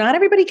 Not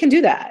everybody can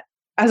do that,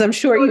 as I'm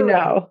sure you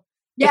know.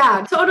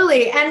 Yeah,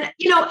 totally. And, and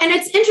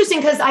it's interesting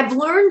because I've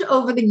learned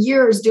over the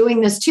years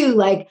doing this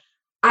too,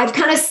 I've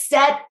kind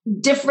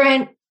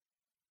of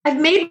I've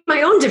made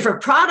my own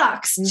different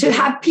products to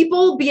have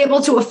people be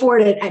able to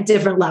afford it at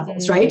different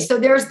levels, right? So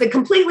there's the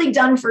completely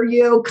done for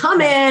you,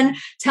 come in,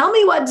 tell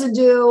me what to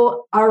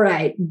do. All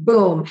right,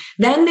 boom.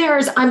 Then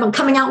I'm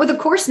coming out with a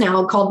course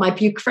now called My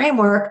Puke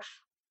Framework.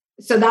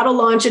 So that'll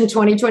launch in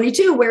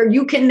 2022, where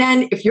you can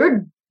then, if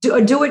you're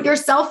a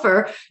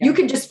do-it-yourselfer, you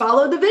can just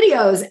follow the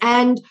videos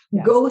and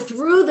go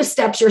through the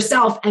steps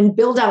yourself and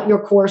build out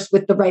your course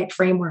with the right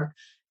framework.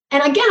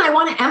 And again, I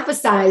want to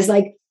emphasize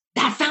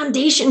that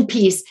foundation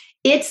piece.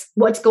 It's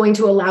what's going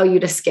to allow you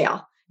to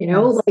scale,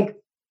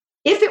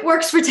 if it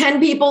works for 10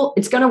 people,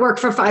 it's going to work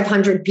for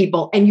 500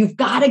 people. And you've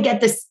got to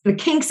get the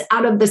kinks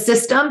out of the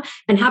system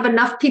and have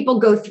enough people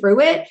go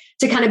through it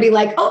to kind of be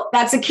like, oh,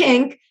 that's a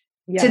kink,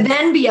 to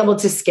then be able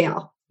to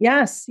scale.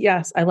 Yes.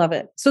 I love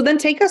it. So then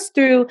take us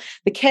through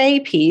the K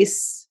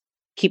piece,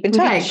 keep in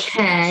touch.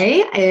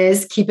 Okay, K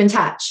is keep in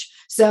touch.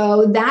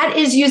 So that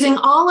is using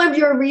all of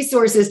your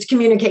resources to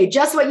communicate.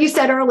 Just what you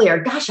said earlier.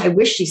 Gosh, I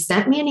wish she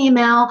sent me an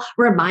email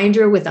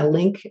reminder with a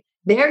link.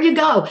 There you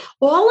go.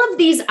 All of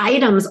these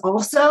items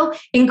also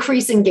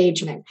increase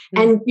engagement.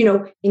 And,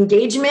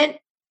 engagement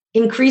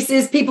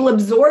increases people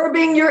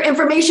absorbing your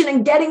information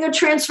and getting a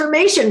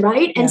transformation,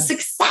 right? And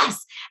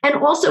success. and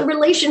also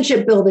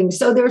relationship building.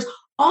 So there's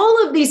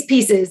all of these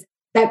pieces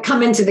that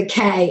come into the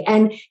K,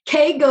 and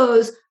K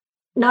goes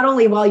not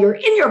only while you're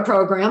in your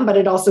program, but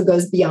it also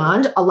goes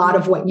beyond a lot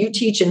of what you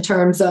teach in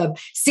terms of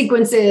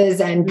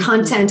sequences and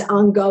content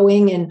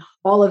ongoing and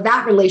all of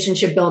that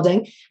relationship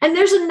building. And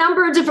there's a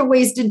number of different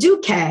ways to do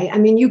K. I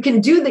mean, you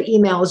can do the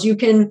emails, you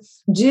can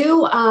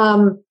do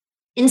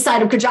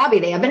inside of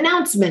Kajabi, they have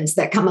announcements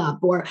that come up,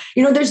 or,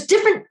 there's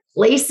different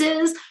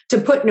places to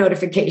put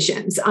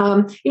notifications.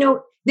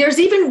 There's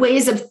even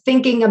ways of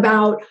thinking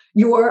about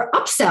your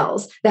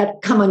upsells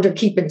that come under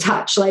Keep in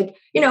Touch. Like,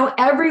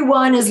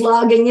 everyone is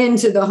logging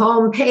into the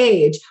home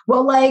page.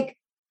 Well, like,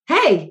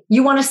 hey,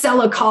 you want to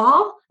sell a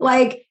call?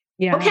 Like,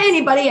 okay,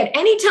 anybody at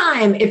any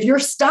time, if you're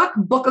stuck,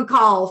 book a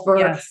call for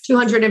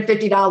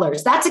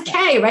 $250. That's a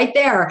K right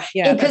there,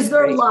 because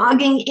they're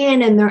logging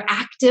in and they're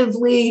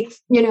actively,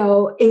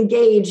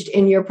 engaged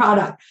in your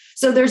product.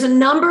 So there's a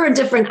number of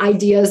different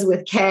ideas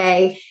with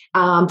K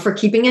for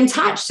keeping in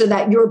touch so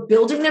that you're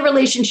building the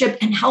relationship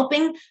and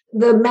helping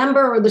the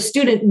member or the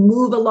student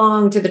move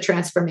along to the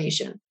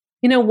transformation.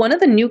 One of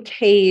the new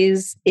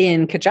Ks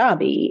in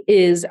Kajabi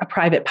is a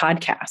private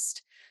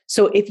podcast.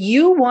 So if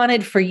you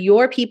wanted for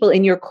your people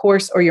in your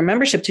course or your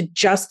membership to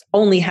just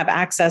only have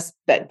access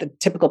that the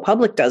typical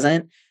public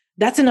doesn't,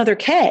 that's another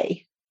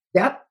K.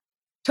 Yep,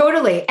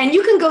 totally. And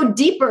you can go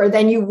deeper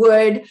than you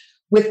would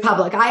with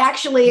public. I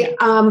actually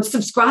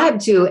subscribe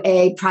to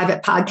a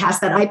private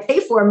podcast that I pay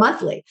for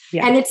monthly.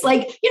 Yeah. And it's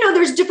like,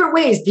 there's different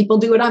ways. People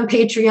do it on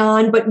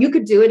Patreon, but you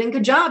could do it in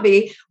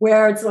Kajabi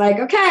where it's like,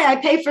 okay, I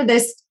pay for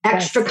this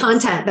extra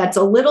content that's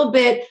a little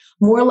bit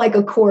more like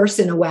a course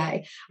in a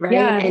way, right?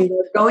 Yeah. And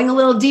they're going a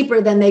little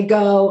deeper than they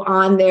go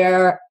on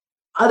their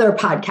other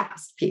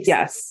podcast piece.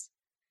 Yes.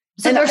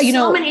 So and there's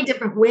so many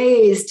different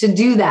ways to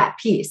do that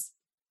piece.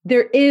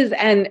 There is.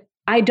 And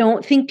I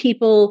don't think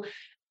people...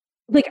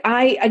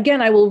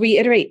 I will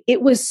reiterate,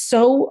 it was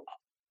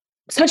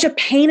such a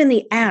pain in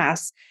the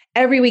ass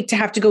every week to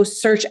have to go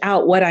search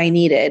out what I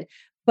needed.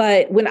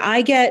 But when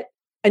I get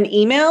an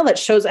email that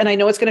shows, and I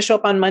know it's going to show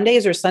up on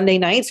Mondays or Sunday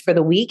nights for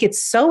the week, it's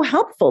so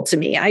helpful to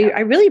me. I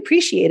really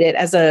appreciate it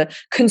as a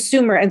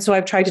consumer. And so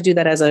I've tried to do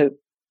that as a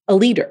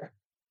leader.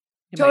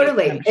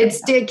 Totally.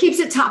 It keeps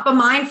it top of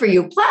mind for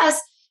you. Plus,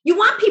 you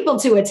want people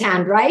to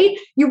attend, right?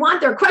 You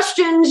want their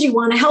questions. You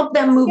want to help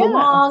them move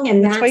along.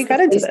 And that's why you got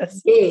into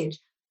this.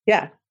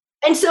 Yeah.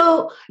 And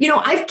so,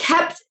 I've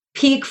kept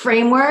Peak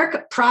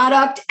Framework,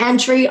 product,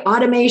 entry,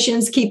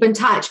 automations, Keep in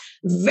Touch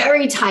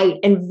very tight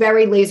and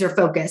very laser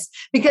focused,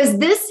 because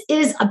this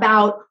is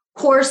about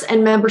course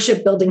and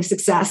membership building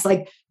success.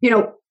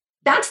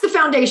 That's the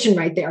foundation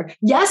right there.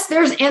 Yes,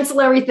 there's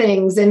ancillary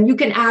things and you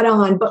can add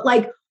on, but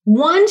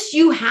once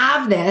you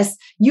have this,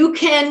 you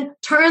can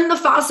turn the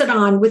faucet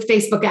on with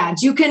Facebook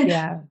ads. You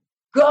can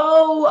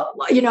go,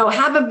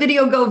 have a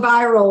video go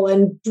viral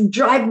and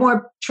drive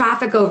more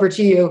traffic over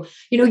to you.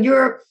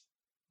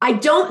 I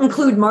don't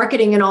include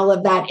marketing and all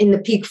of that in the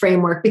Peak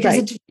Framework because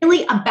it's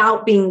really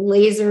about being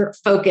laser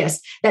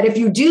focused, that if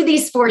you do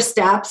these 4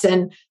 steps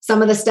and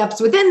some of the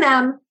steps within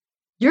them,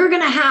 you're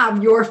going to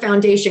have your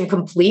foundation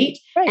complete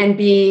and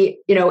be,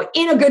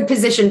 in a good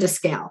position to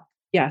scale.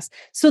 Yes.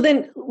 So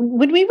then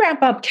when we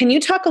wrap up, can you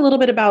talk a little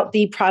bit about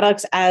the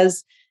products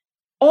as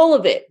all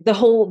of it,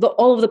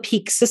 all of the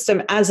Peak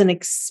system as an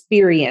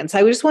experience?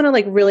 I just want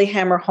to really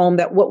hammer home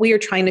that what we are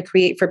trying to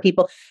create for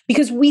people,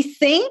 because we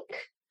think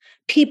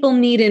people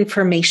need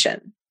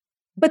information,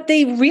 but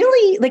they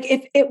really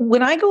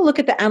when I go look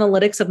at the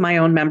analytics of my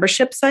own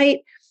membership site,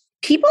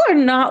 people are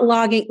not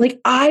logging.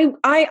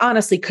 I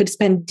honestly could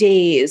spend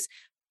days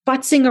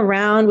futzing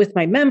around with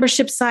my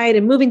membership site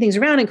and moving things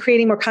around and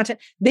creating more content.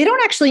 They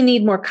don't actually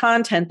need more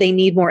content. They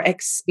need more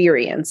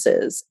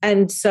experiences.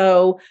 And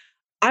so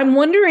I'm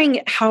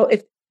wondering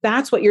if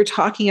that's what you're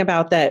talking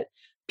about, that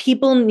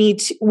people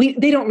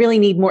they don't really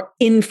need more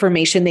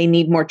information. They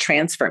need more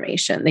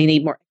transformation. They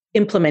need more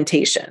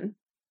implementation.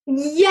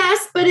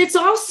 Yes, but it's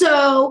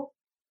also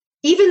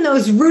even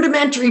those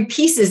rudimentary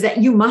pieces that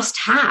you must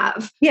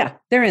have. Yeah,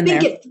 they're in there.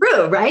 Think it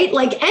through, right?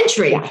 Like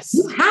entry. Yes.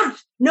 You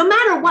have, no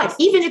matter what,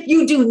 even if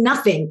you do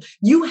nothing,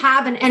 you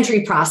have an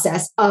entry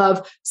process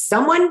of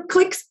someone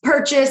clicks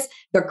purchase,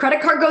 their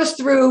credit card goes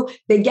through,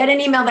 they get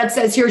an email that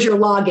says, here's your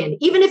login.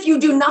 Even if you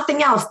do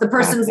nothing else, the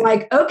person's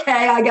like,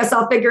 okay, I guess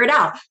I'll figure it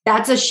out.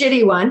 That's a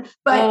shitty one,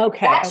 but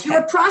that's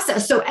your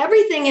process. So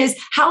everything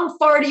is, how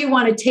far do you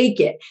want to take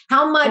it?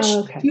 How much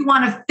do you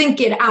want to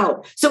think it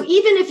out? So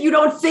even if you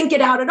don't think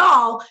it out at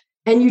all,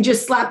 and you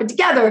just slap it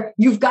together,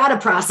 you've got a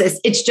process.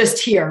 It's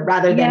just here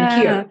rather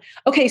than here.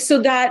 Okay, so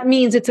that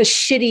means it's a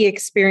shitty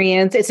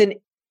experience. It's an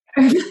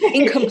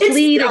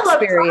incomplete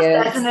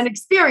experience. And an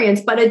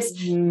experience, but it's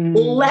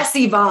less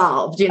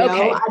evolved.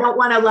 I don't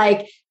want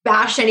to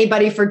bash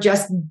anybody for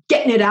just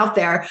getting it out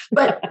there,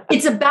 but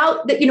it's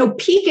about that.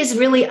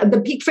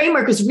 The Peak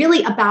Framework is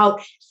really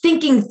about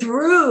thinking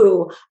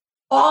through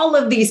all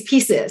of these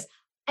pieces.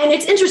 And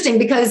it's interesting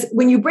because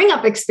when you bring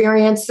up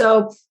experience,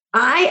 so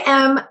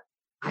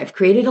I've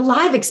created a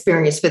live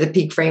experience for the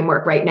Peak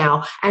Framework right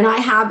now. And I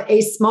have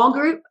a small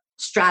group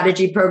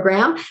strategy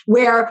program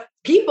where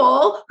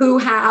people who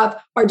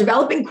are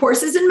developing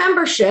courses and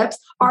memberships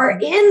are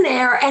in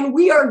there, and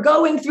we are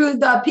going through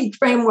the Peak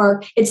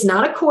framework. It's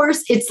not a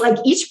course. It's like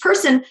each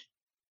person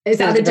is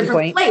at a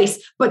different place,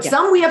 but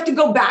some we have to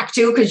go back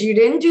to because you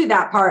didn't do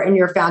that part in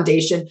your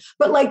foundation.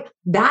 But like,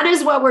 that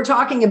is what we're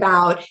talking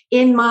about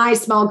in my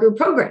small group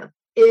program.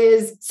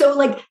 So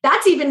like,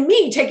 that's even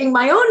me taking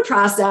my own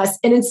process.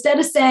 And instead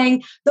of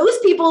saying those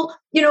people,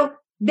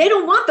 they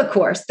don't want the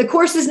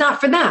course is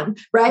not for them,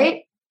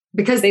 right?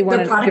 Because their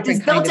product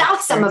is built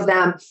out, some of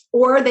them,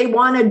 or they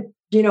wanted,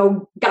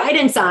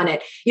 guidance on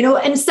it,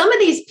 and some of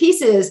these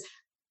pieces,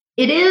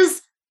 it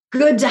is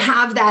good to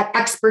have that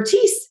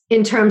expertise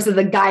in terms of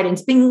the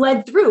guidance being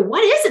led through.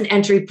 What is an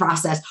entry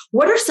process?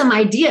 What are some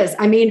ideas?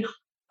 I mean,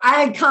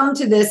 I come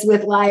to this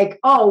with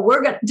like,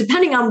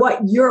 depending on what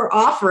you're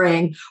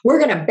offering, we're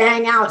going to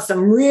bang out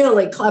some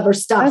really clever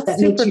stuff that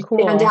makes you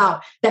stand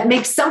out, that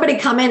makes somebody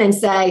come in and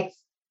say,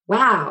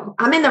 wow,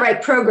 I'm in the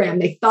right program.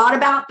 They thought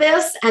about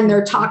this and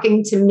they're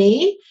talking to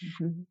me.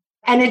 Mm-hmm.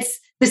 And it's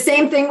the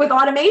same thing with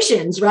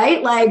automations,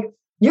 right? Like,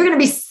 you're going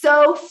to be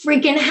so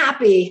freaking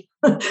happy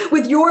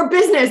with your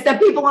business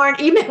that people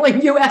aren't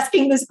emailing you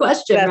asking this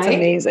question. That's right?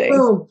 Amazing.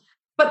 Boom.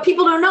 But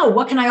people don't know,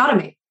 what can I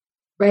automate?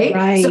 Right.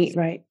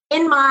 Right.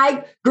 In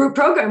my group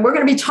program, we're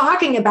going to be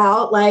talking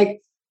about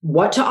like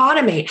what to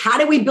automate. How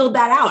do we build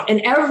that out?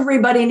 And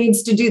everybody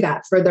needs to do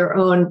that for their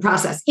own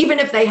process. Even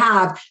if they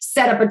have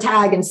set up a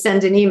tag and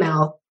send an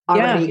email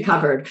already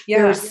covered.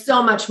 There's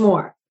so much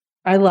more.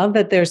 I love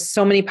that there's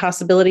so many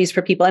possibilities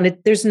for people. And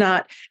there's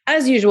not,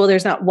 as usual,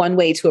 there's not one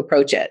way to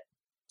approach it.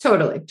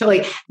 Totally.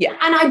 Yeah.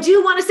 And I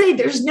do want to say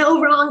there's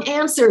no wrong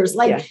answers.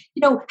 Like,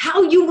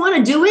 how you want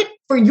to do it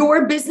for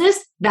your business,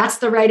 that's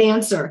the right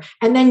answer.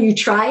 And then you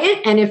try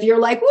it. And if you're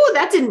like, oh,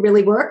 that didn't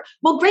really work.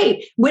 Well,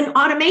 great. When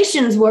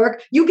automations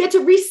work, you get to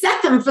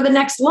reset them for the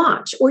next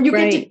launch, or you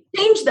get to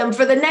change them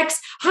for the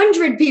next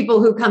 100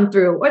 people who come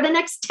through, or the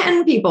next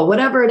 10 people,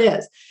 whatever it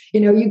is.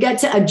 You get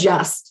to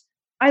adjust.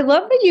 I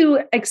love that you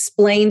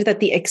explained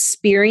that the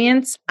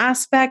experience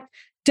aspect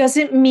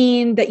doesn't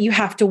mean that you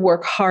have to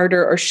work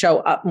harder or show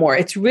up more.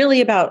 It's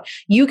really about,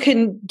 you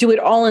can do it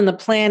all in the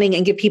planning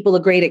and give people a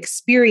great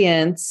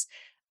experience,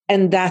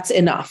 and that's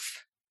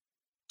enough.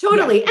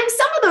 Totally. And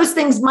some of those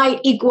things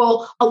might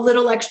equal a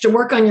little extra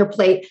work on your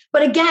plate.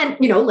 But again,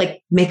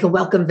 like make a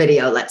welcome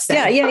video, let's say.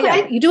 Yeah.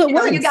 You do it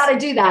once. You got to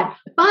do that.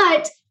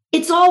 But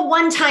it's all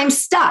one-time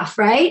stuff,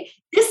 right?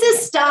 This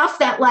is stuff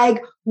that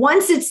like,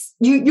 once it's,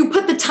 you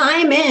put the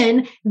time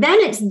in, then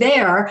it's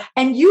there.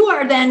 And you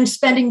are then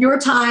spending your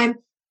time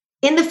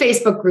in the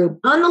Facebook group,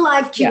 on the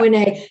live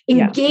Q&A,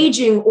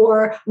 engaging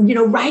or,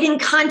 writing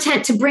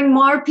content to bring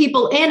more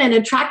people in and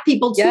attract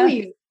people to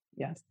you.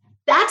 Yes.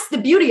 That's the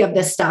beauty of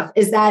this stuff,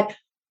 is that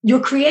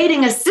you're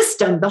creating a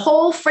system. The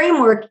whole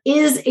framework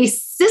is a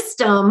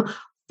system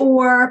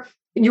for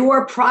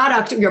your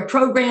product, your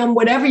program,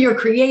 whatever you're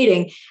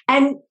creating.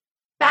 And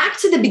back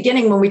to the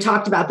beginning when we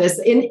talked about this,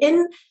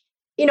 in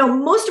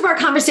most of our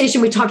conversation,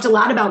 we talked a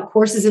lot about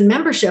courses and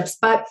memberships,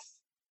 but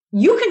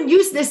you can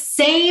use this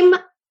same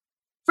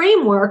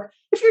framework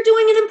if you're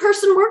doing an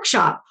in-person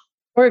workshop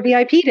or a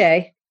VIP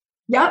day.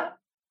 Yep.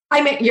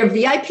 I mean, your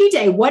VIP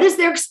day. What is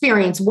their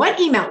experience? What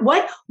email?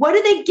 What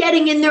are they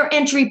getting in their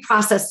entry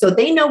process so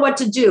they know what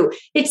to do?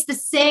 It's the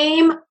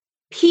same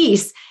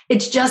piece.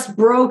 It's just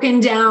broken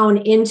down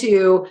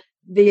into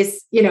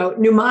this,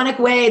 mnemonic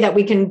way that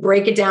we can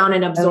break it down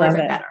and absorb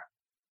it better.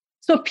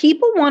 So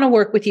people want to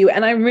work with you.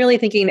 And I'm really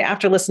thinking,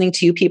 after listening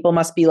to you, people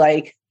must be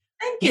like,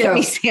 thank you. Give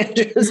me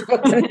Sandra's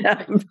phone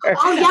number.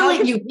 I'll yell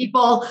at you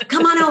people.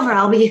 Come on over.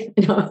 I'll be.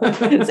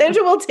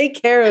 Sandra will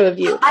take care of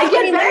you. I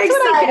get very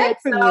excited.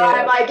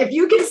 I'm like, if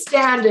you can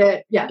stand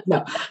it. Yeah,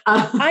 no.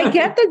 I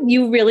get that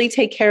you really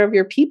take care of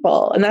your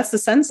people. And that's the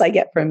sense I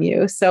get from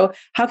you. So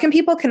how can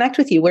people connect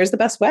with you? Where's the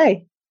best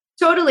way?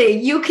 Totally.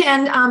 You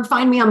can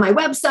find me on my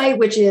website,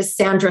 which is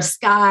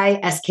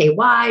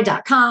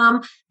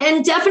sandrasky.com.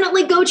 And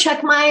definitely go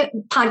check my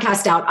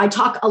podcast out. I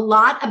talk a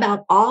lot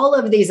about all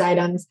of these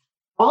items,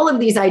 all of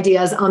these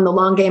ideas on the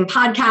Long Game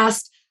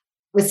Podcast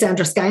with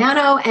Sandra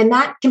Sciano, and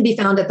that can be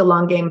found at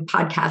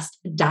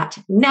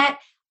thelonggamepodcast.net.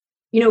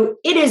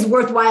 It is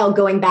worthwhile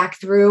going back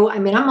through. I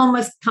mean, I'm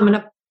almost coming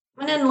up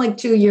in like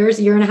 2 years,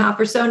 a year and a half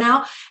or so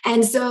now.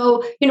 And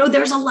so,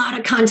 there's a lot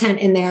of content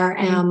in there,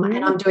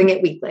 and I'm doing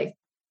it weekly.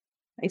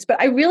 Nice.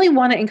 But I really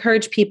want to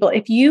encourage people,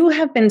 if you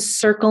have been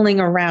circling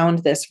around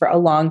this for a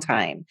long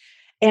time,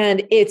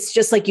 and it's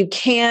just like you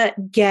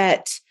can't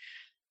get,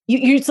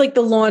 it's like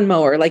the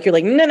lawnmower, like you're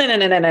like, no.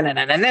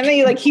 And then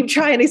you like keep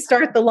trying to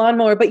start the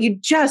lawnmower, but you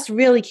just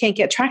really can't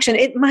get traction.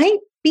 It might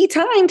be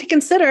time to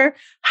consider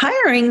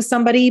hiring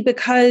somebody,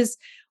 because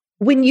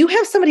when you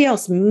have somebody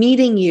else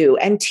meeting you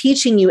and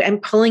teaching you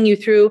and pulling you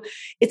through,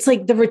 it's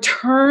like the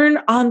return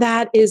on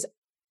that is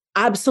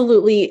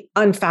absolutely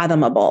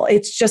unfathomable.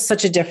 It's just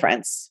such a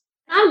difference.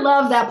 I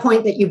love that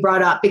point that you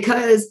brought up,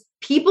 because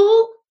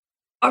people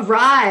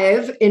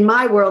arrive in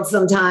my world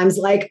sometimes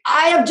like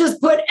I have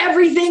just put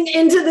everything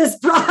into this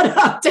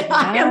product and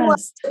I am like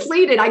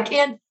depleted. I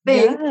can't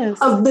think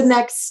of the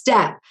next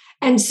step.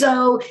 And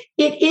so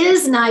it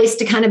is nice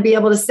to kind of be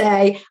able to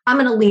say, I'm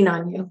going to lean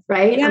on you,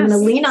 right? I'm going to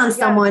lean on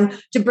someone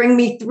to bring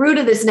me through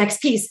to this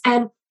next piece.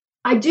 And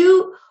I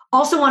do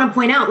also want to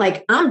point out,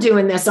 like, I'm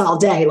doing this all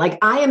day. Like,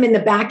 I am in the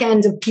back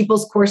end of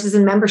people's courses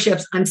and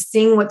memberships. I'm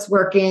seeing what's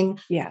working.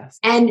 Yes.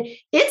 And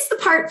it's the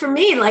part for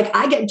me, like,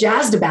 I get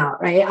jazzed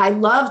about, right? I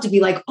love to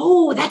be like,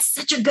 oh, that's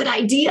such a good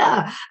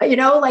idea.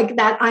 Like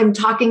that I'm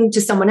talking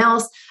to someone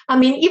else. I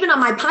mean, even on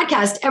my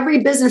podcast, every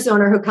business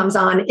owner who comes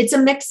on, it's a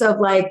mix of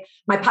like,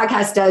 my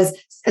podcast does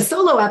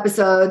solo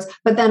episodes,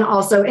 but then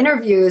also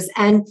interviews.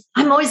 And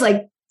I'm always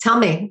like, tell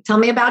me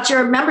about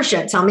your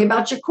membership. Tell me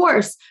about your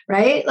course,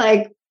 right?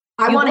 Like,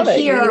 I want to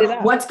hear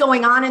what's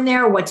going on in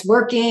there, what's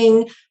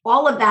working,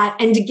 all of that,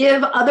 and to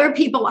give other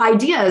people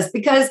ideas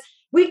because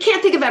we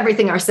can't think of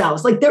everything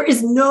ourselves. Like there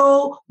is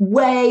no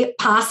way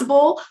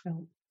possible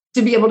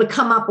to be able to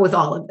come up with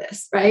all of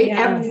this, right?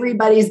 Yeah.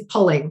 Everybody's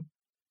pulling.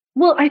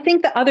 Well, I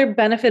think the other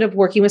benefit of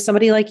working with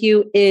somebody like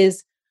you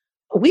is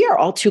we are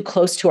all too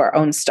close to our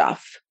own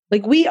stuff.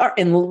 Like we are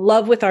in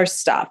love with our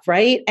stuff,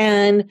 right?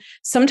 And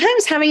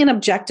sometimes having an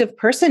objective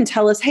person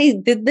tell us,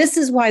 hey, this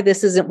is why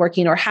this isn't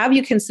working, or have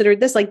you considered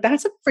this? Like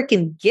that's a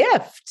freaking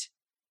gift.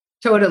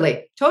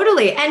 Totally.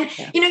 And,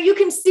 you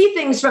can see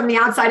things from the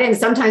outside in.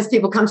 Sometimes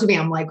people come to me,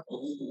 I'm like,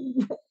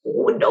 oh,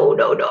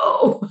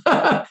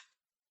 no.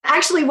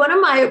 Actually, one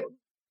of my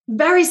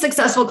very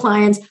successful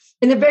clients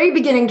in the very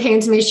beginning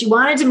came to me. She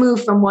wanted to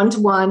move from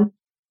one-to-one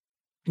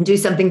and do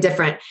something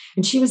different.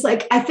 And she was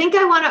like, I think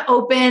I want to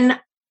open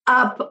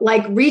up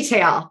like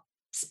retail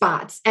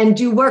spots and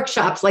do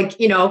workshops, like,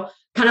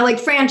 kind of like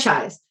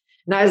franchise.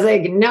 And I was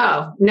like,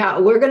 no,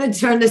 we're going to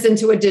turn this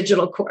into a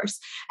digital course.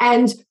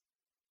 And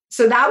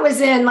so that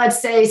was in,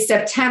 let's say,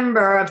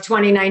 September of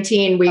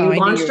 2019. We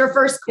launched our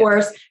first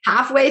course.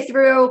 Halfway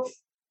through,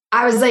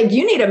 I was like,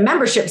 you need a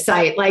membership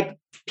site. Like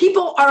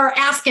people are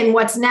asking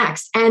what's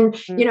next. And,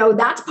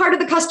 that's part of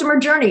the customer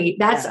journey.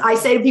 I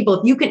say to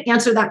people, if you can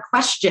answer that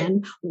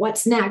question,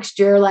 what's next?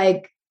 You're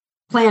like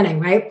planning,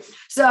 right?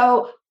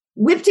 So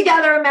whip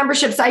together a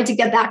membership site to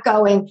get that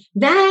going.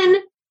 Then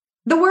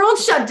the world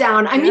shut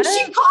down. I mean,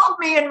 she called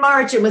me in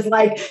March and was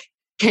like,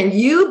 can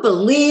you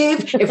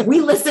believe if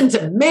we listen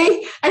to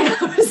me? And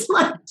I was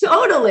like,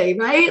 totally,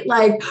 right?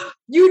 Like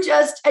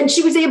and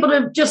she was able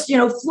to just,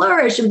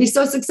 flourish and be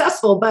so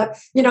successful. But,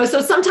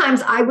 so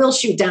sometimes I will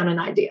shoot down an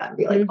idea and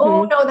be like,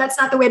 oh no, that's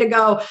not the way to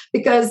go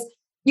because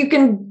you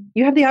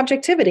have the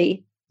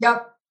objectivity.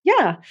 Yep.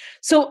 Yeah.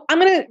 So I'm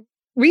going to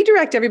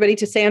redirect everybody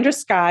to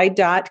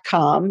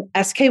sandraskye.com,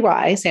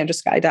 SKY,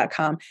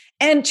 sandraskye.com,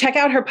 and check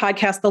out her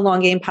podcast, The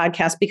Long Game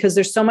Podcast, because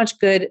there's so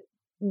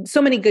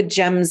many good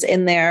gems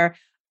in there.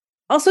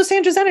 Also,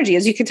 Sandra's energy,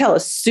 as you can tell,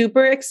 is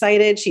super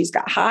excited. She's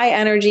got high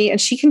energy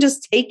and she can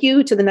just take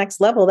you to the next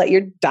level that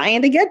you're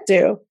dying to get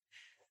to.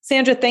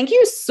 Sandra, thank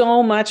you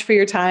so much for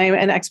your time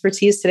and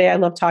expertise today. I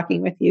love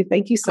talking with you.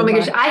 Thank you so much. Oh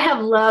my gosh, I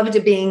have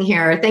loved being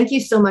here. Thank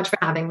you so much for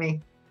having me.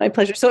 My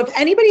pleasure. So if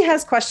anybody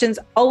has questions,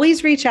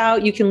 always reach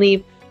out. You can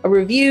leave a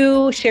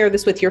review, share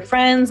this with your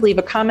friends, leave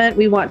a comment.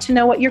 We want to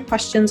know what your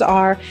questions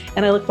are.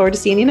 And I look forward to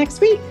seeing you next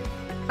week.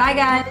 Bye,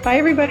 guys. Bye,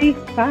 everybody.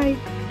 Bye.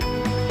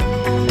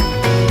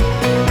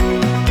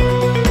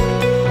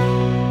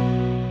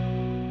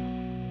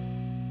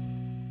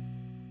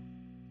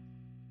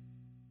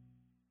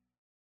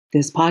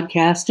 This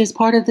podcast is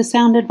part of the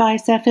Sound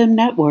Advice FM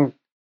network.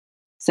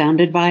 Sound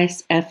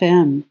Advice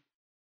FM.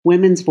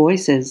 Women's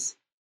voices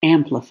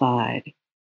amplified.